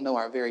we don't know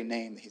our very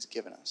name that he's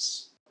given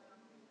us.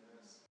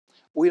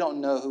 We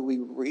don't know who we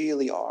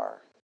really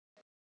are.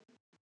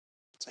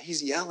 So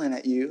he's yelling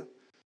at you,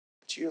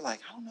 but you're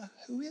like, I don't know,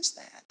 who is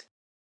that?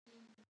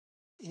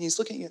 And he's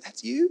looking at you,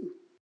 that's you.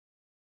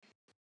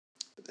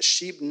 But the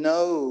sheep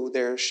know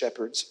their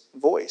shepherd's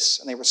voice,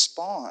 and they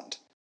respond.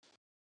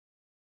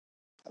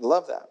 I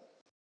love that.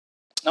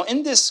 Now,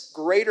 in this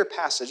greater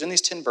passage, in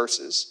these 10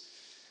 verses,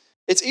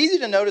 it's easy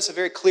to notice a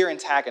very clear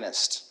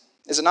antagonist.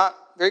 Is it not?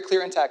 Very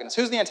clear antagonist.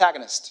 Who's the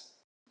antagonist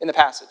in the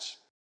passage?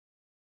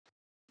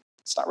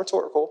 It's not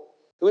rhetorical.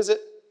 Who is it?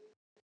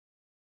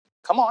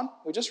 Come on,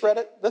 we just read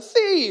it. The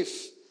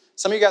thief.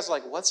 Some of you guys are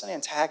like, what's an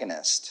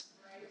antagonist?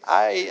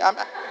 I'm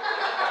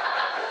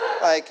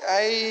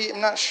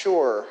not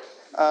sure.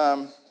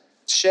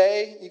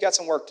 Shay, you got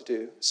some work to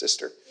do,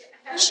 sister.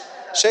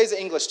 Shay's an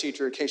English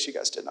teacher, in case you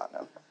guys did not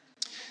know.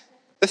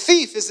 The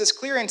thief is this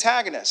clear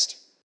antagonist.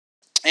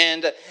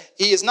 And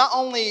he is not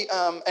only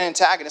an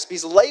antagonist, but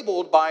he's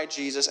labeled by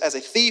Jesus as a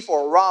thief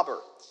or a robber.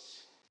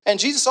 And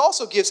Jesus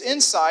also gives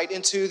insight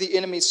into the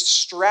enemy's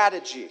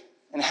strategy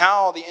and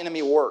how the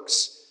enemy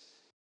works.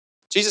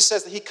 Jesus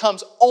says that he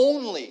comes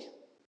only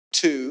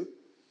to,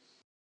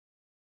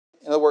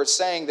 in other words,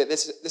 saying that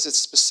this is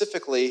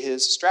specifically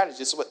his strategy.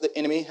 This is what the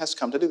enemy has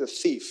come to do, the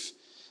thief,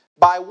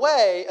 by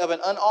way of an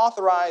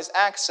unauthorized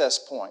access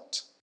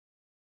point.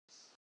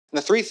 And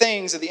the three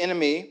things that the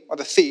enemy, or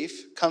the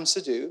thief, comes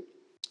to do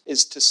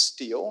is to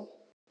steal,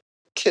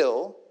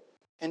 kill,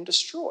 and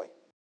destroy.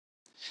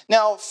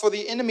 Now, for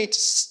the enemy to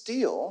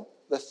steal,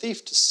 the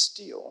thief to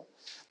steal,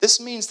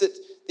 this means that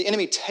the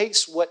enemy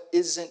takes what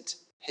isn't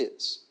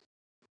his.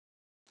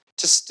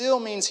 To steal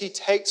means he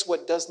takes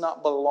what does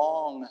not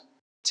belong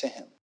to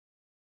him.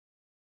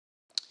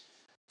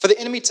 For the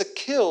enemy to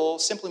kill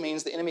simply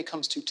means the enemy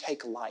comes to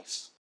take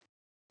life.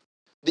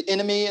 The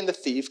enemy and the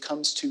thief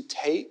comes to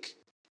take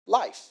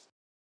life.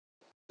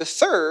 The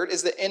third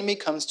is the enemy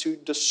comes to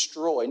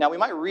destroy. Now, we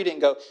might read it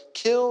and go,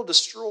 kill,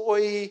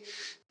 destroy,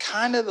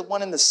 kind of the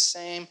one and the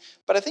same.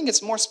 But I think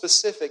it's more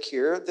specific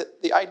here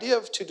that the idea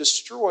of to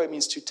destroy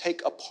means to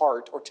take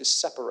apart or to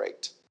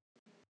separate.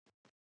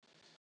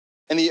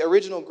 In the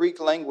original Greek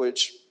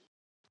language,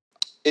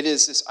 it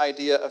is this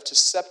idea of to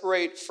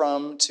separate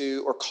from,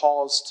 to, or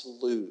cause to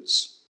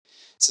lose.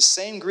 It's the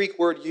same Greek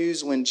word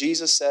used when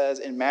Jesus says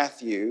in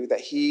Matthew that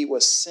he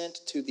was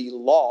sent to the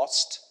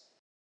lost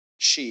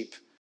sheep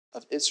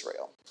of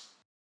Israel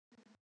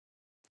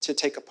to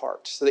take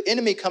apart. So the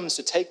enemy comes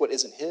to take what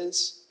isn't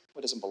his,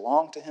 what doesn't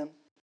belong to him.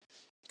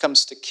 He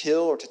comes to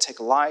kill or to take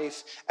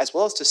life, as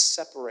well as to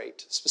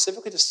separate,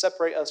 specifically to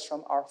separate us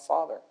from our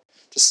Father,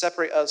 to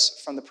separate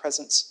us from the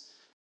presence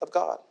of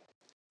God.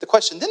 The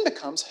question then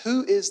becomes,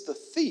 who is the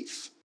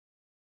thief?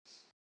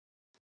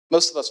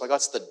 Most of us are like,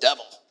 that's the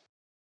devil.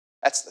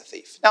 That's the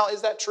thief. Now,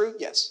 is that true?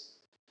 Yes.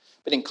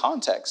 But in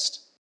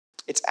context,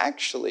 it's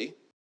actually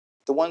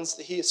the ones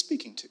that he is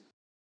speaking to.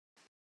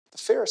 The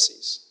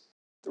Pharisees,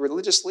 the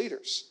religious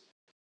leaders.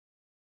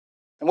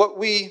 And what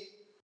we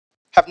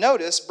have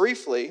noticed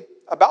briefly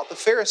about the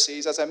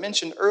Pharisees, as I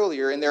mentioned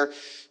earlier, in their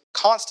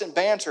constant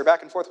banter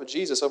back and forth with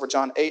Jesus over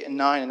John 8 and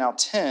 9 and now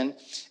 10,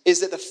 is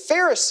that the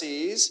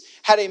Pharisees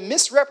had a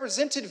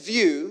misrepresented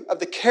view of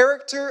the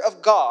character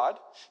of God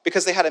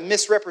because they had a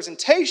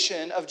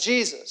misrepresentation of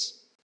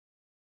Jesus.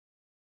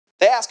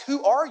 They ask,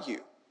 who are you?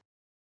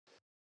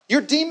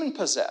 You're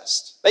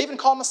demon-possessed. They even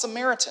call him a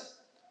Samaritan.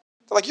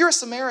 They're like, you're a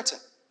Samaritan.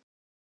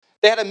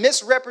 They had a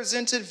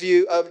misrepresented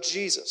view of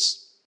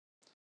Jesus.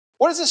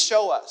 What does this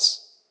show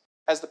us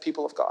as the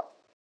people of God?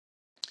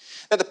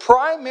 That the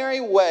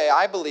primary way,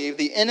 I believe,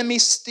 the enemy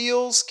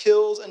steals,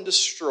 kills, and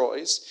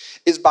destroys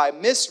is by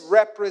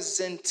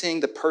misrepresenting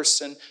the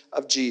person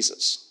of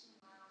Jesus.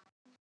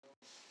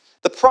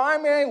 The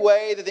primary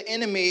way that the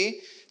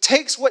enemy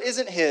takes what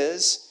isn't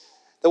his,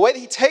 the way that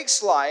he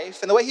takes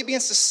life, and the way he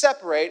begins to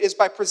separate is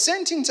by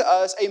presenting to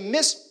us a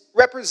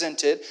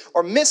misrepresented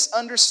or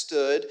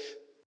misunderstood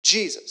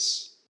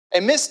Jesus,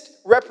 a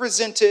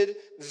misrepresented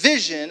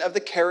vision of the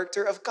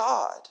character of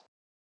God,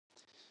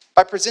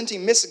 by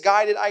presenting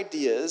misguided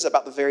ideas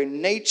about the very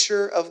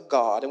nature of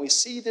God. And we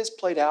see this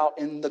played out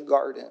in the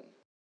garden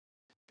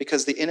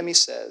because the enemy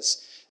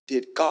says,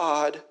 did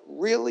God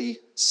really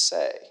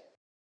say?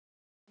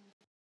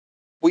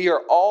 We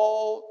are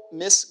all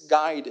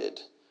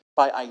misguided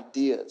by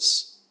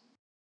ideas,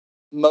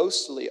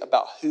 mostly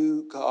about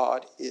who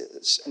God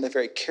is and the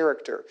very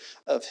character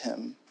of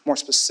him. More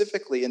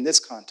specifically, in this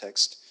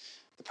context,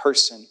 the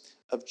person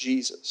of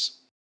Jesus.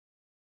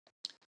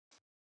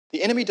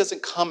 The enemy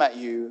doesn't come at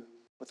you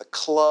with a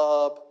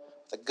club,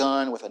 with a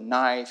gun, with a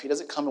knife. He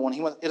doesn't come to one.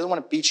 He doesn't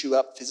want to beat you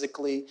up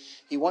physically.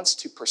 He wants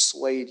to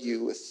persuade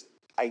you with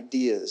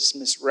ideas,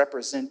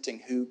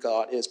 misrepresenting who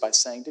God is by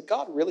saying, did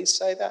God really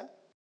say that?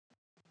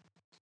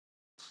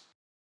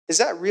 Is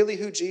that really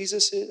who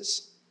Jesus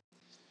is?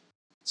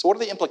 So what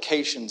are the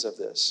implications of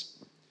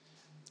this?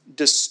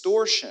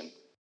 Distortion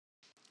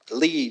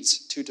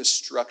leads to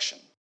destruction.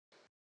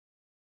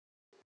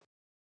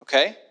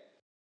 Okay?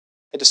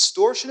 A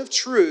distortion of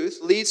truth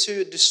leads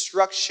to a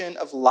destruction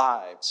of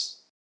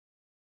lives.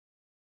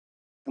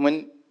 And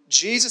when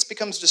Jesus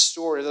becomes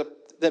distorted,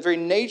 the very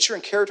nature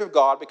and character of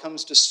God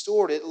becomes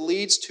distorted, it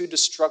leads to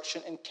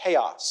destruction and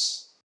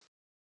chaos.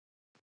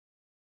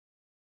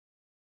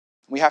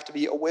 We have to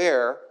be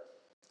aware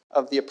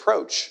of the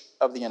approach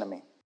of the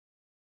enemy.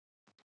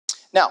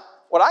 Now,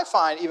 what I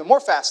find even more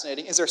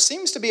fascinating is there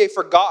seems to be a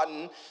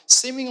forgotten,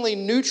 seemingly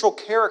neutral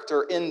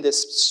character in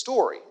this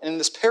story and in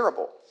this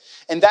parable,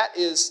 and that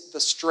is the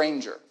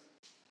stranger.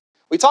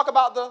 We talk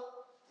about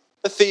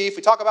the thief,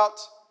 we talk about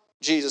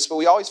Jesus, but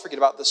we always forget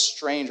about the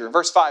stranger.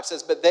 Verse 5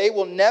 says, "But they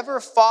will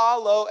never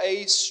follow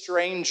a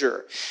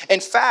stranger. In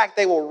fact,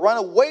 they will run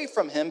away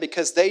from him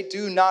because they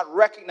do not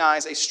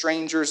recognize a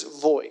stranger's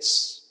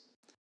voice."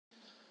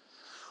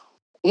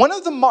 One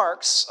of the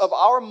marks of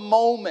our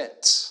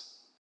moment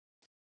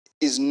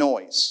is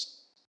noise.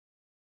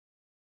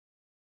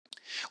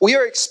 We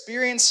are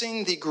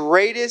experiencing the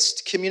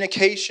greatest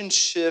communication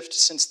shift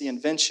since the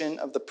invention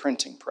of the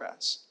printing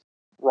press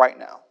right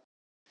now.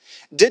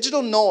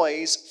 Digital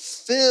noise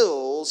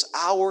fills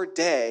our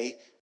day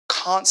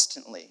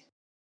constantly.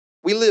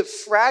 We live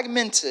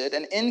fragmented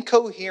and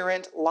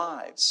incoherent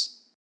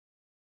lives.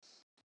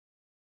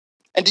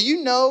 And do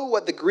you know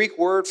what the Greek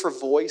word for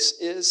voice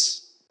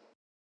is?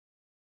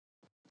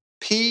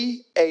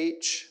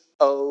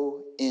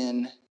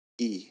 Phone.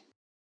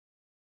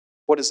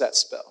 What does that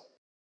spell?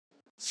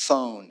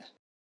 Phone.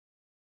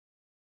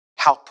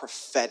 How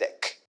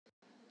prophetic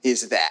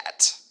is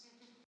that?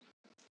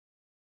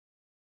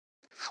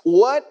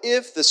 What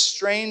if the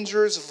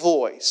stranger's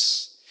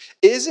voice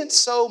isn't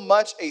so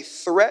much a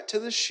threat to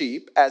the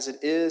sheep as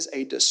it is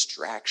a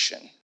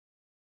distraction?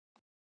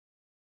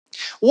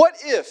 What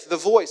if the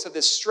voice of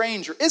this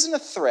stranger isn't a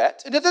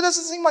threat? It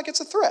doesn't seem like it's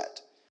a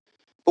threat.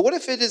 But what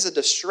if it is a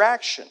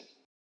distraction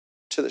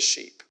to the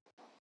sheep?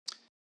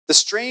 The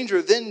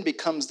stranger then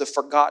becomes the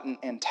forgotten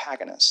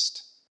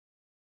antagonist.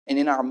 And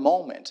in our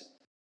moment,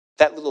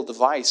 that little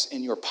device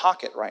in your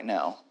pocket right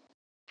now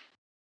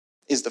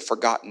is the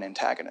forgotten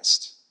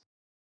antagonist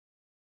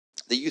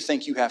that you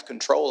think you have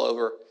control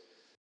over,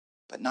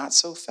 but not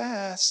so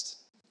fast.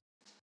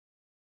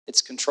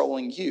 It's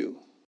controlling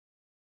you.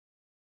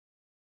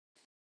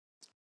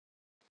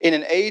 In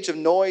an age of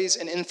noise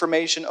and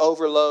information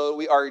overload,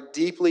 we are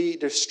deeply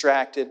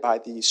distracted by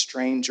the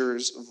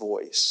stranger's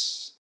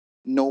voice.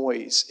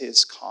 Noise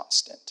is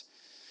constant.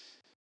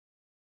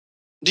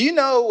 Do you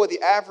know what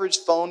the average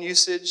phone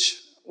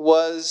usage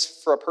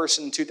was for a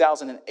person in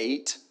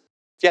 2008?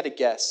 If you had to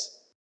guess.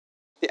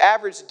 The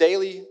average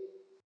daily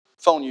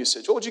phone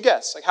usage, what would you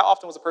guess? Like, how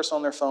often was a person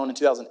on their phone in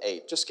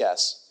 2008? Just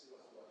guess.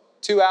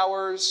 2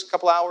 hours, a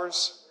couple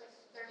hours?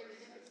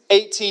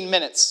 18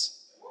 minutes.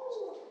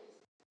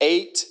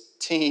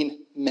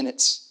 18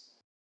 minutes.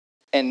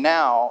 And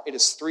now it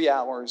is 3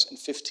 hours and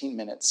 15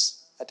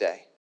 minutes a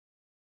day.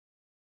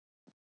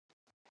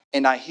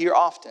 And I hear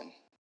often,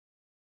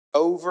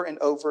 over and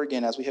over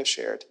again, as we have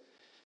shared,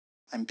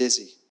 I'm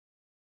busy.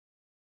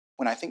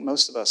 When I think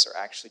most of us are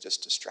actually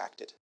just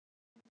distracted.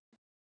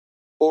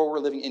 Or we're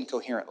living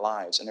incoherent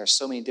lives, and there's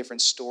so many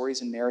different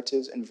stories and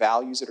narratives and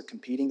values that are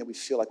competing that we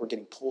feel like we're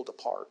getting pulled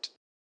apart.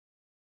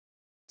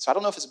 So I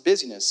don't know if it's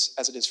busyness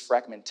as it is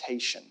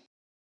fragmentation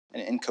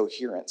and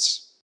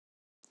incoherence.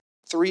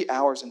 3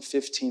 hours and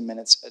 15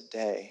 minutes a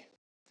day.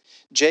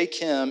 Jay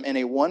Kim, in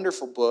a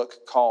wonderful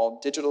book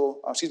called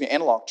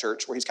Analog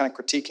Church, where he's kind of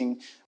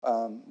critiquing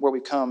where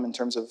we've come in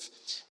terms of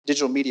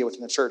digital media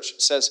within the church,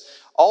 says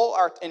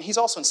and he's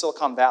also in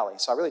Silicon Valley,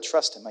 so I really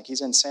trust him. Like,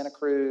 he's in Santa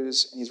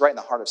Cruz, and he's right in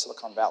the heart of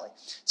Silicon Valley.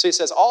 So he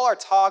says, all our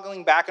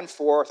toggling back and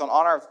forth on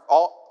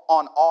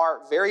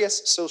our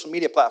various social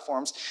media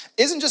platforms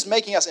isn't just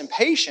making us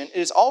impatient, it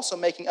is also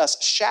making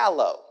us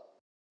shallow.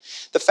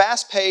 The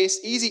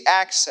fast-paced, easy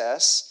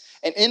access,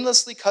 an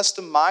endlessly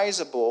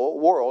customizable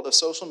world of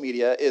social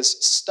media is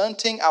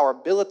stunting our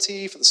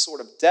ability for the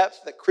sort of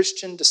depth that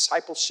Christian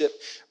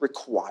discipleship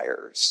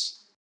requires.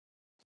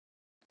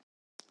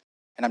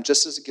 And I'm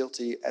just as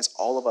guilty as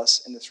all of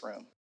us in this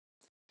room.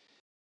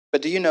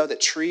 But do you know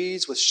that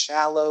trees with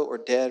shallow or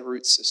dead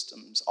root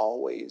systems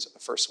always are the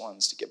first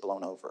ones to get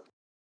blown over?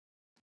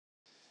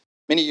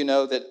 Many of you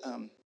know that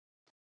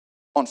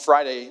on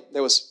Friday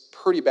there was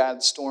pretty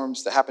bad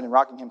storms that happened in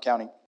Rockingham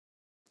County,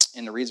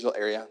 in the Reidsville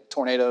area,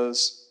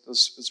 tornadoes. It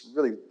was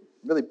really,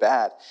 really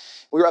bad.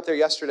 We were up there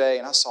yesterday,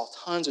 and I saw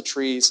tons of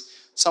trees,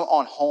 some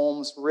on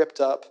homes, ripped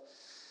up.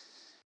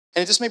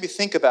 And it just made me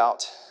think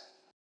about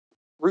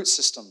root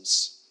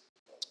systems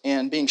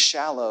and being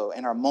shallow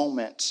in our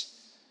moment.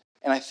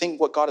 And I think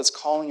what God is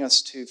calling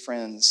us to,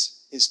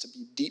 friends, is to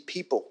be deep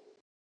people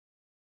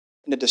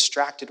in a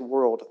distracted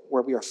world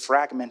where we are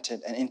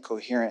fragmented and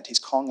incoherent. He's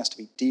calling us to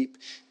be deep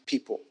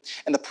people.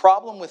 And the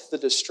problem with the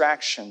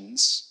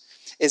distractions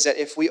is that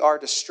if we are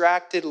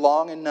distracted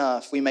long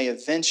enough, we may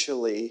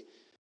eventually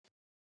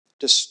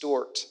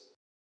distort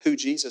who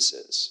Jesus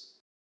is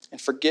and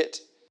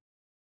forget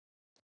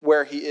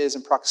where he is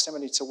in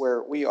proximity to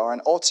where we are,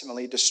 and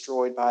ultimately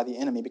destroyed by the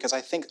enemy. Because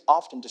I think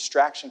often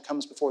distraction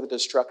comes before the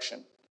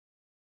destruction.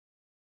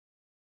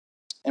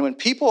 And when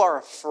people are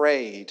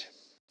afraid,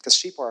 because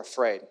sheep are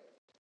afraid,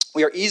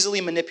 we are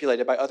easily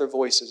manipulated by other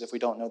voices if we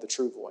don't know the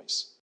true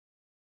voice.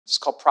 It's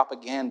called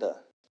propaganda.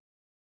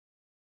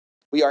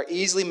 We are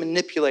easily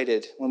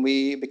manipulated when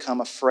we become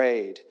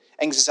afraid.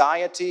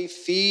 Anxiety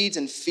feeds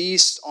and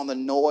feasts on the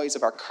noise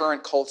of our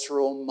current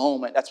cultural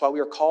moment. That's why we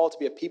are called to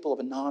be a people of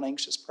a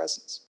non-anxious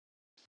presence.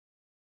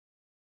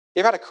 You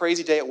ever had a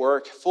crazy day at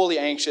work, fully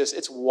anxious,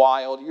 it's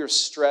wild, you're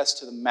stressed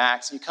to the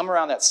max, and you come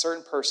around that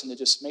certain person that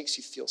just makes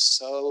you feel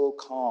so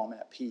calm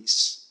and at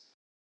peace.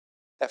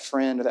 That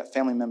friend or that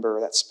family member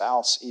or that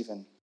spouse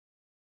even.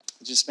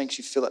 It just makes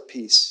you feel at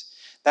peace.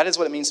 That is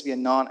what it means to be a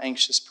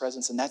non-anxious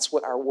presence, and that's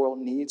what our world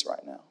needs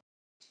right now.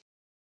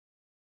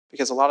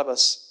 Because a lot of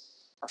us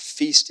are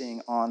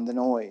feasting on the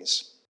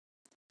noise,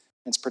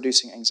 and it's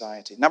producing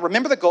anxiety. Now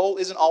remember, the goal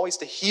isn't always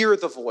to hear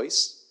the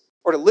voice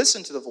or to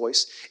listen to the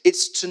voice.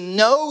 It's to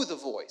know the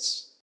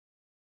voice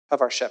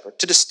of our shepherd,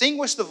 to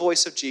distinguish the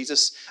voice of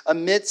Jesus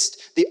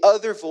amidst the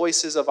other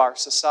voices of our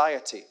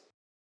society.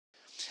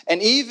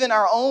 And even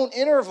our own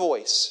inner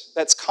voice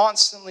that's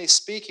constantly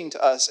speaking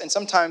to us and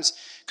sometimes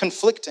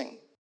conflicting.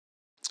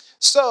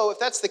 So if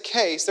that's the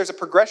case, there's a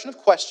progression of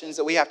questions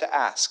that we have to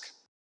ask.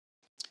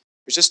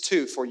 There's just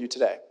two for you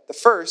today. The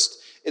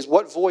first is,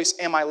 what voice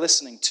am I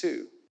listening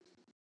to?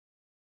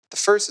 The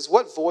first is,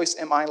 what voice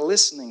am I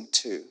listening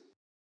to?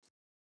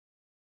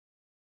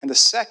 And the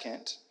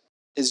second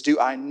is, do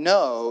I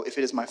know if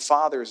it is my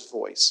Father's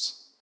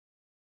voice?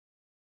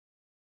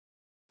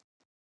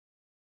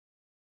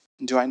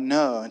 And do I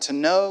know? And to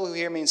know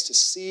here means to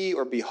see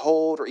or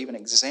behold or even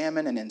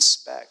examine and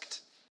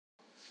inspect.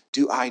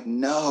 Do I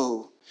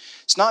know?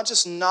 It's not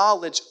just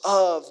knowledge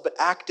of, but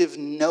active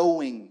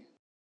knowing.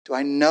 Do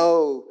I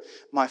know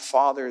my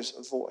Father's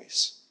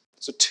voice?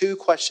 So two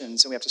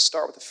questions, and we have to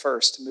start with the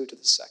first to move to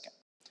the second.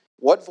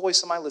 What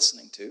voice am I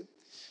listening to?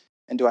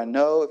 And do I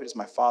know if it is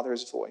my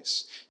Father's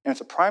voice? And if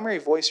the primary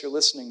voice you're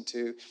listening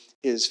to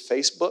is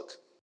Facebook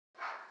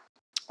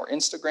or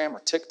Instagram or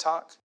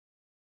TikTok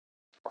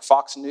or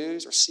Fox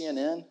News or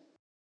CNN,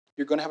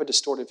 you're going to have a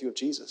distorted view of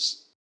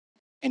Jesus.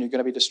 And you're going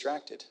to be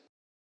distracted.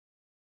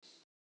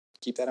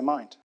 Keep that in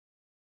mind.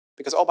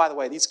 Because, oh, by the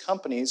way, these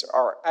companies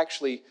are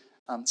actually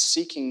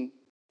seeking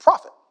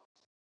profit.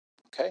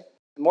 Okay?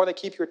 The more they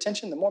keep your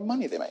attention, the more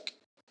money they make.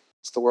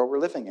 It's the world we're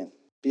living in.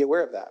 Be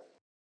aware of that.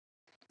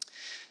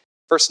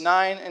 Verse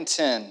 9 and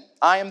 10,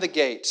 I am the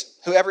gate.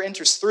 Whoever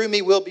enters through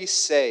me will be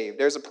saved.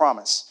 There's a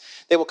promise.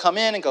 They will come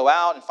in and go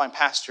out and find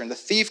pasture. And the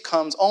thief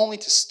comes only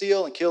to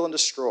steal and kill and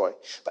destroy.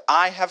 But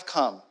I have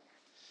come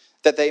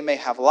that they may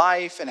have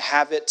life and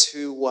have it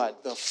to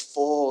what? The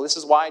full. This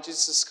is why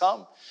Jesus has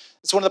come.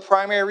 It's one of the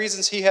primary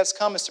reasons he has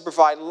come, is to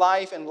provide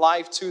life and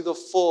life to the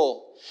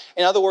full.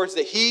 In other words,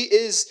 that he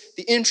is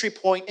the entry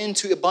point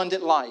into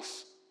abundant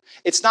life.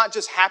 It's not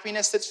just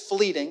happiness that's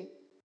fleeting.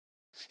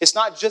 It's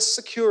not just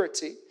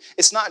security.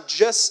 It's not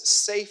just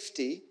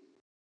safety.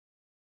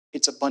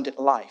 It's abundant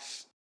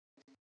life.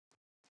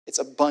 It's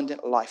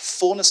abundant life.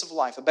 Fullness of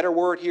life. A better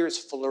word here is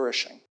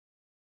flourishing.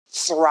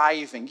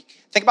 Thriving.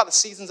 Think about the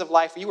seasons of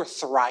life where you were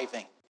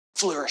thriving,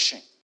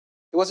 flourishing.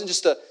 It wasn't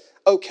just a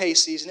okay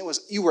season. It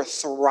was you were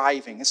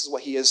thriving. This is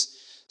what he is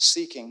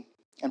seeking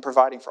and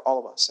providing for all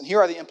of us. And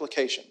here are the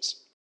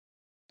implications.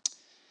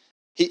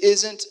 He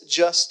isn't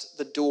just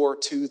the door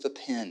to the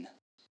pen.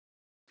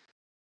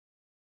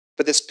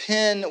 But this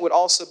pen would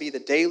also be the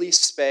daily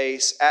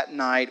space at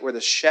night where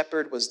the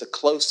shepherd was the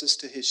closest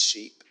to his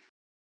sheep.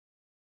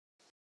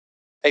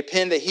 A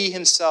pen that he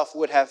himself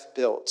would have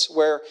built,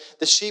 where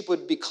the sheep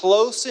would be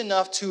close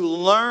enough to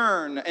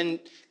learn and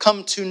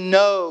come to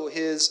know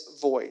his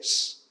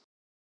voice.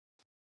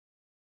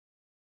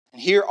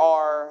 And here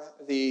are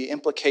the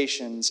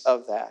implications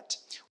of that.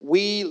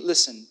 We,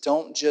 listen,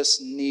 don't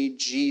just need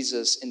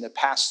Jesus in the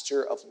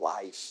pasture of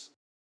life.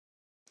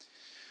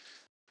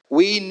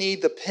 We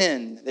need the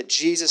pen that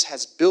Jesus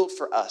has built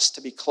for us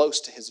to be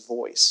close to his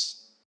voice.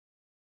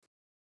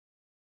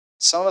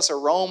 Some of us are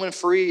roaming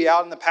free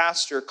out in the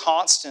pasture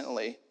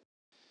constantly. And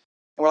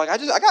we're like,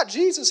 I got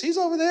Jesus. He's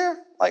over there,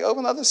 like over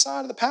on the other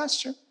side of the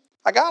pasture.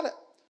 I got it.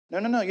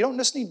 No. You don't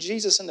just need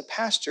Jesus in the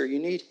pasture. You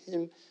need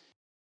him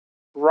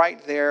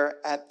right there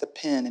at the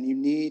pen. And you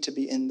need to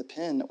be in the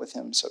pen with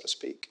him, so to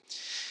speak.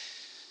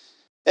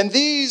 And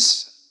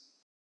these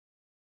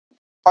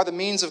are the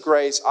means of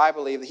grace, I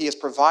believe, that he has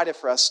provided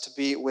for us to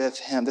be with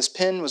him. This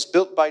pen was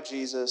built by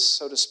Jesus,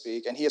 so to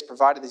speak, and he has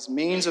provided these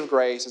means of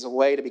grace as a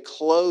way to be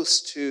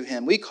close to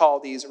him. We call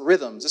these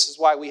rhythms. This is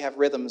why we have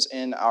rhythms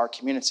in our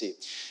community.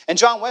 And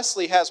John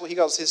Wesley has what he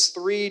calls his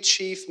three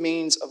chief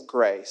means of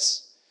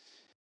grace.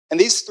 And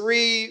these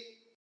three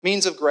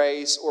means of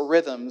grace, or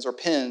rhythms, or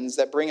pens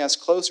that bring us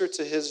closer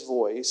to his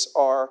voice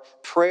are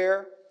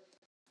prayer,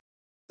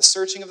 the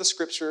searching of the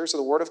scriptures, or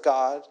the word of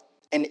God,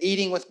 and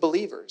eating with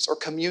believers, or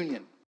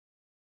communion.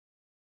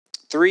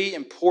 Three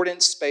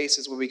important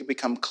spaces where we can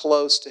become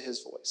close to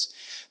his voice.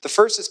 The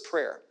first is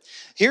prayer.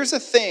 Here's the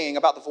thing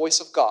about the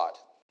voice of God.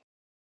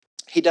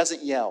 He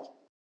doesn't yell.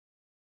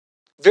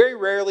 Very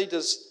rarely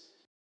does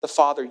the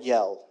Father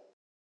yell.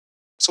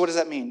 So what does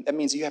that mean? That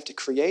means you have to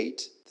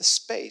create the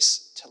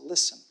space to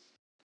listen.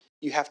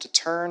 You have to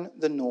turn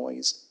the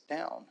noise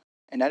down.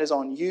 And that is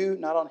on you,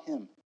 not on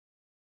him.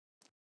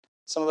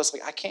 Some of us are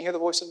like, I can't hear the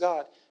voice of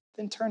God.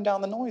 Then turn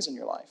down the noise in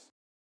your life.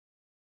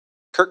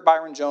 Kirk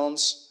Byron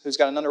Jones, who's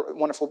got another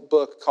wonderful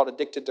book called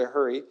Addicted to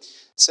Hurry,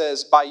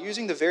 says, by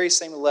using the very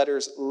same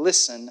letters,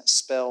 listen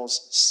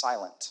spells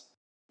silent.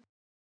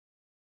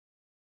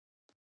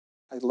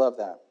 I love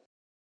that.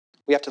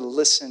 We have to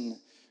listen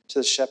to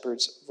the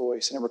shepherd's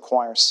voice, and it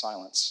requires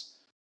silence.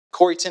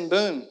 Corrie ten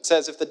Boom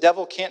says, if the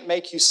devil can't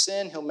make you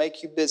sin, he'll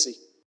make you busy.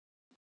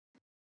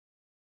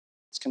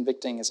 It's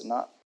convicting, is it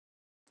not?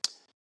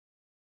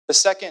 The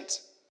second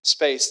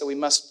space that we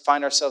must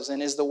find ourselves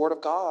in is the Word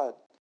of God.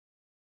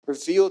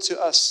 Revealed to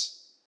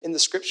us in the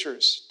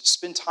Scriptures. To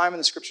spend time in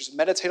the Scriptures,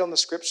 meditate on the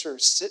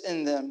Scriptures, sit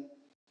in them.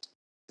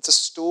 It's a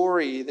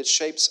story that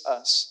shapes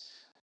us.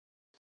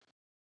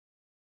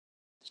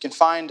 You can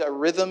find a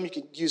rhythm. You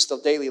can use the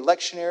daily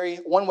lectionary.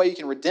 One way you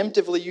can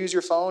redemptively use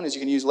your phone is you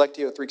can use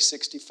Lectio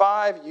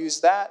 365. Use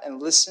that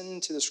and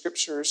listen to the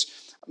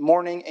Scriptures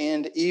morning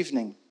and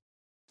evening.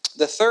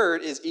 The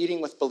third is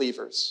eating with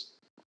believers,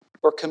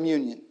 or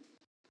communion.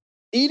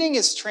 Eating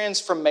is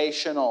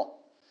transformational.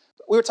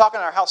 We were talking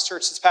in our house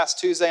church this past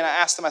Tuesday, and I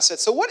asked them, I said,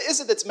 so what is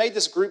it that's made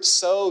this group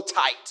so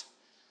tight?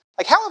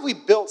 Like, how have we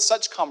built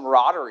such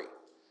camaraderie?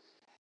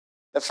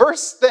 The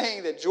first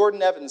thing that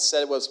Jordan Evans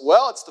said was,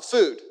 well, it's the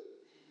food.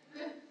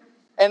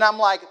 And I'm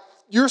like,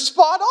 you're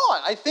spot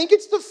on. I think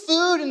it's the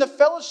food and the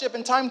fellowship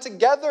and time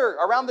together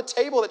around the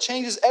table that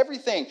changes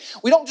everything.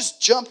 We don't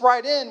just jump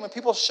right in when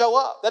people show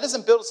up. That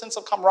doesn't build a sense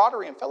of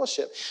camaraderie and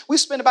fellowship. We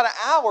spend about an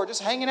hour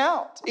just hanging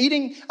out,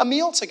 eating a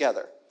meal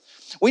together.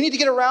 We need to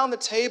get around the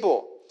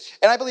table.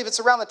 And I believe it's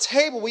around the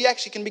table we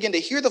actually can begin to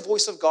hear the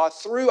voice of God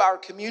through our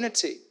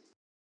community.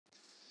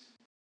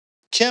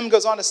 Kim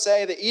goes on to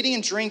say that eating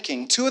and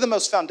drinking, two of the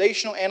most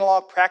foundational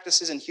analog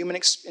practices in human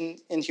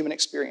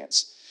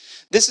experience.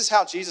 This is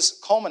how Jesus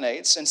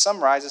culminates and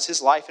summarizes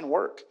his life and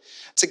work.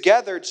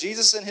 Together,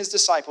 Jesus and his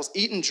disciples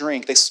eat and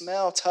drink. They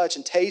smell, touch,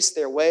 and taste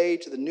their way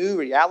to the new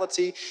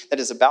reality that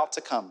is about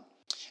to come.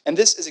 And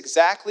this is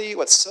exactly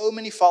what so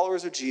many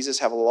followers of Jesus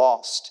have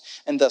lost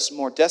and thus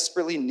more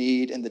desperately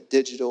need in the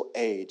digital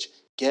age.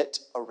 Get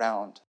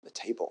around the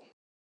table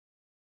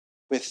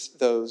with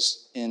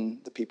those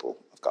in the people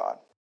of God.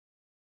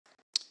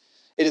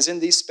 It is in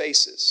these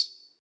spaces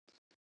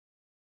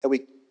that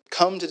we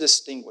come to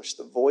distinguish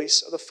the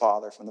voice of the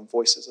Father from the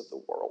voices of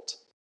the world.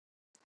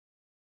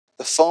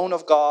 The phone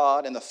of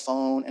God and the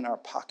phone in our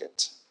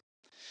pocket.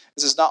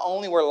 This is not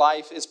only where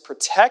life is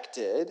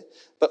protected,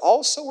 but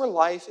also where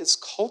life is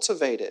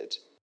cultivated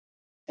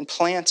and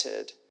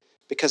planted,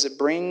 because it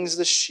brings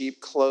the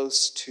sheep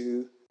close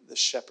to the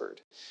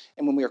shepherd.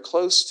 And when we are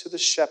close to the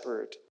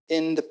shepherd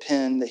in the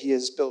pen that he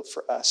has built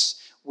for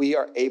us, we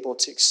are able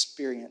to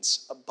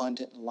experience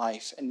abundant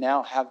life and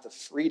now have the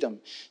freedom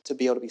to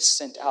be able to be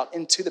sent out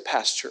into the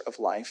pasture of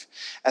life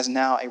as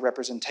now a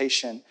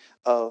representation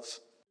of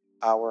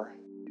our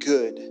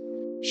good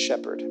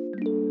shepherd.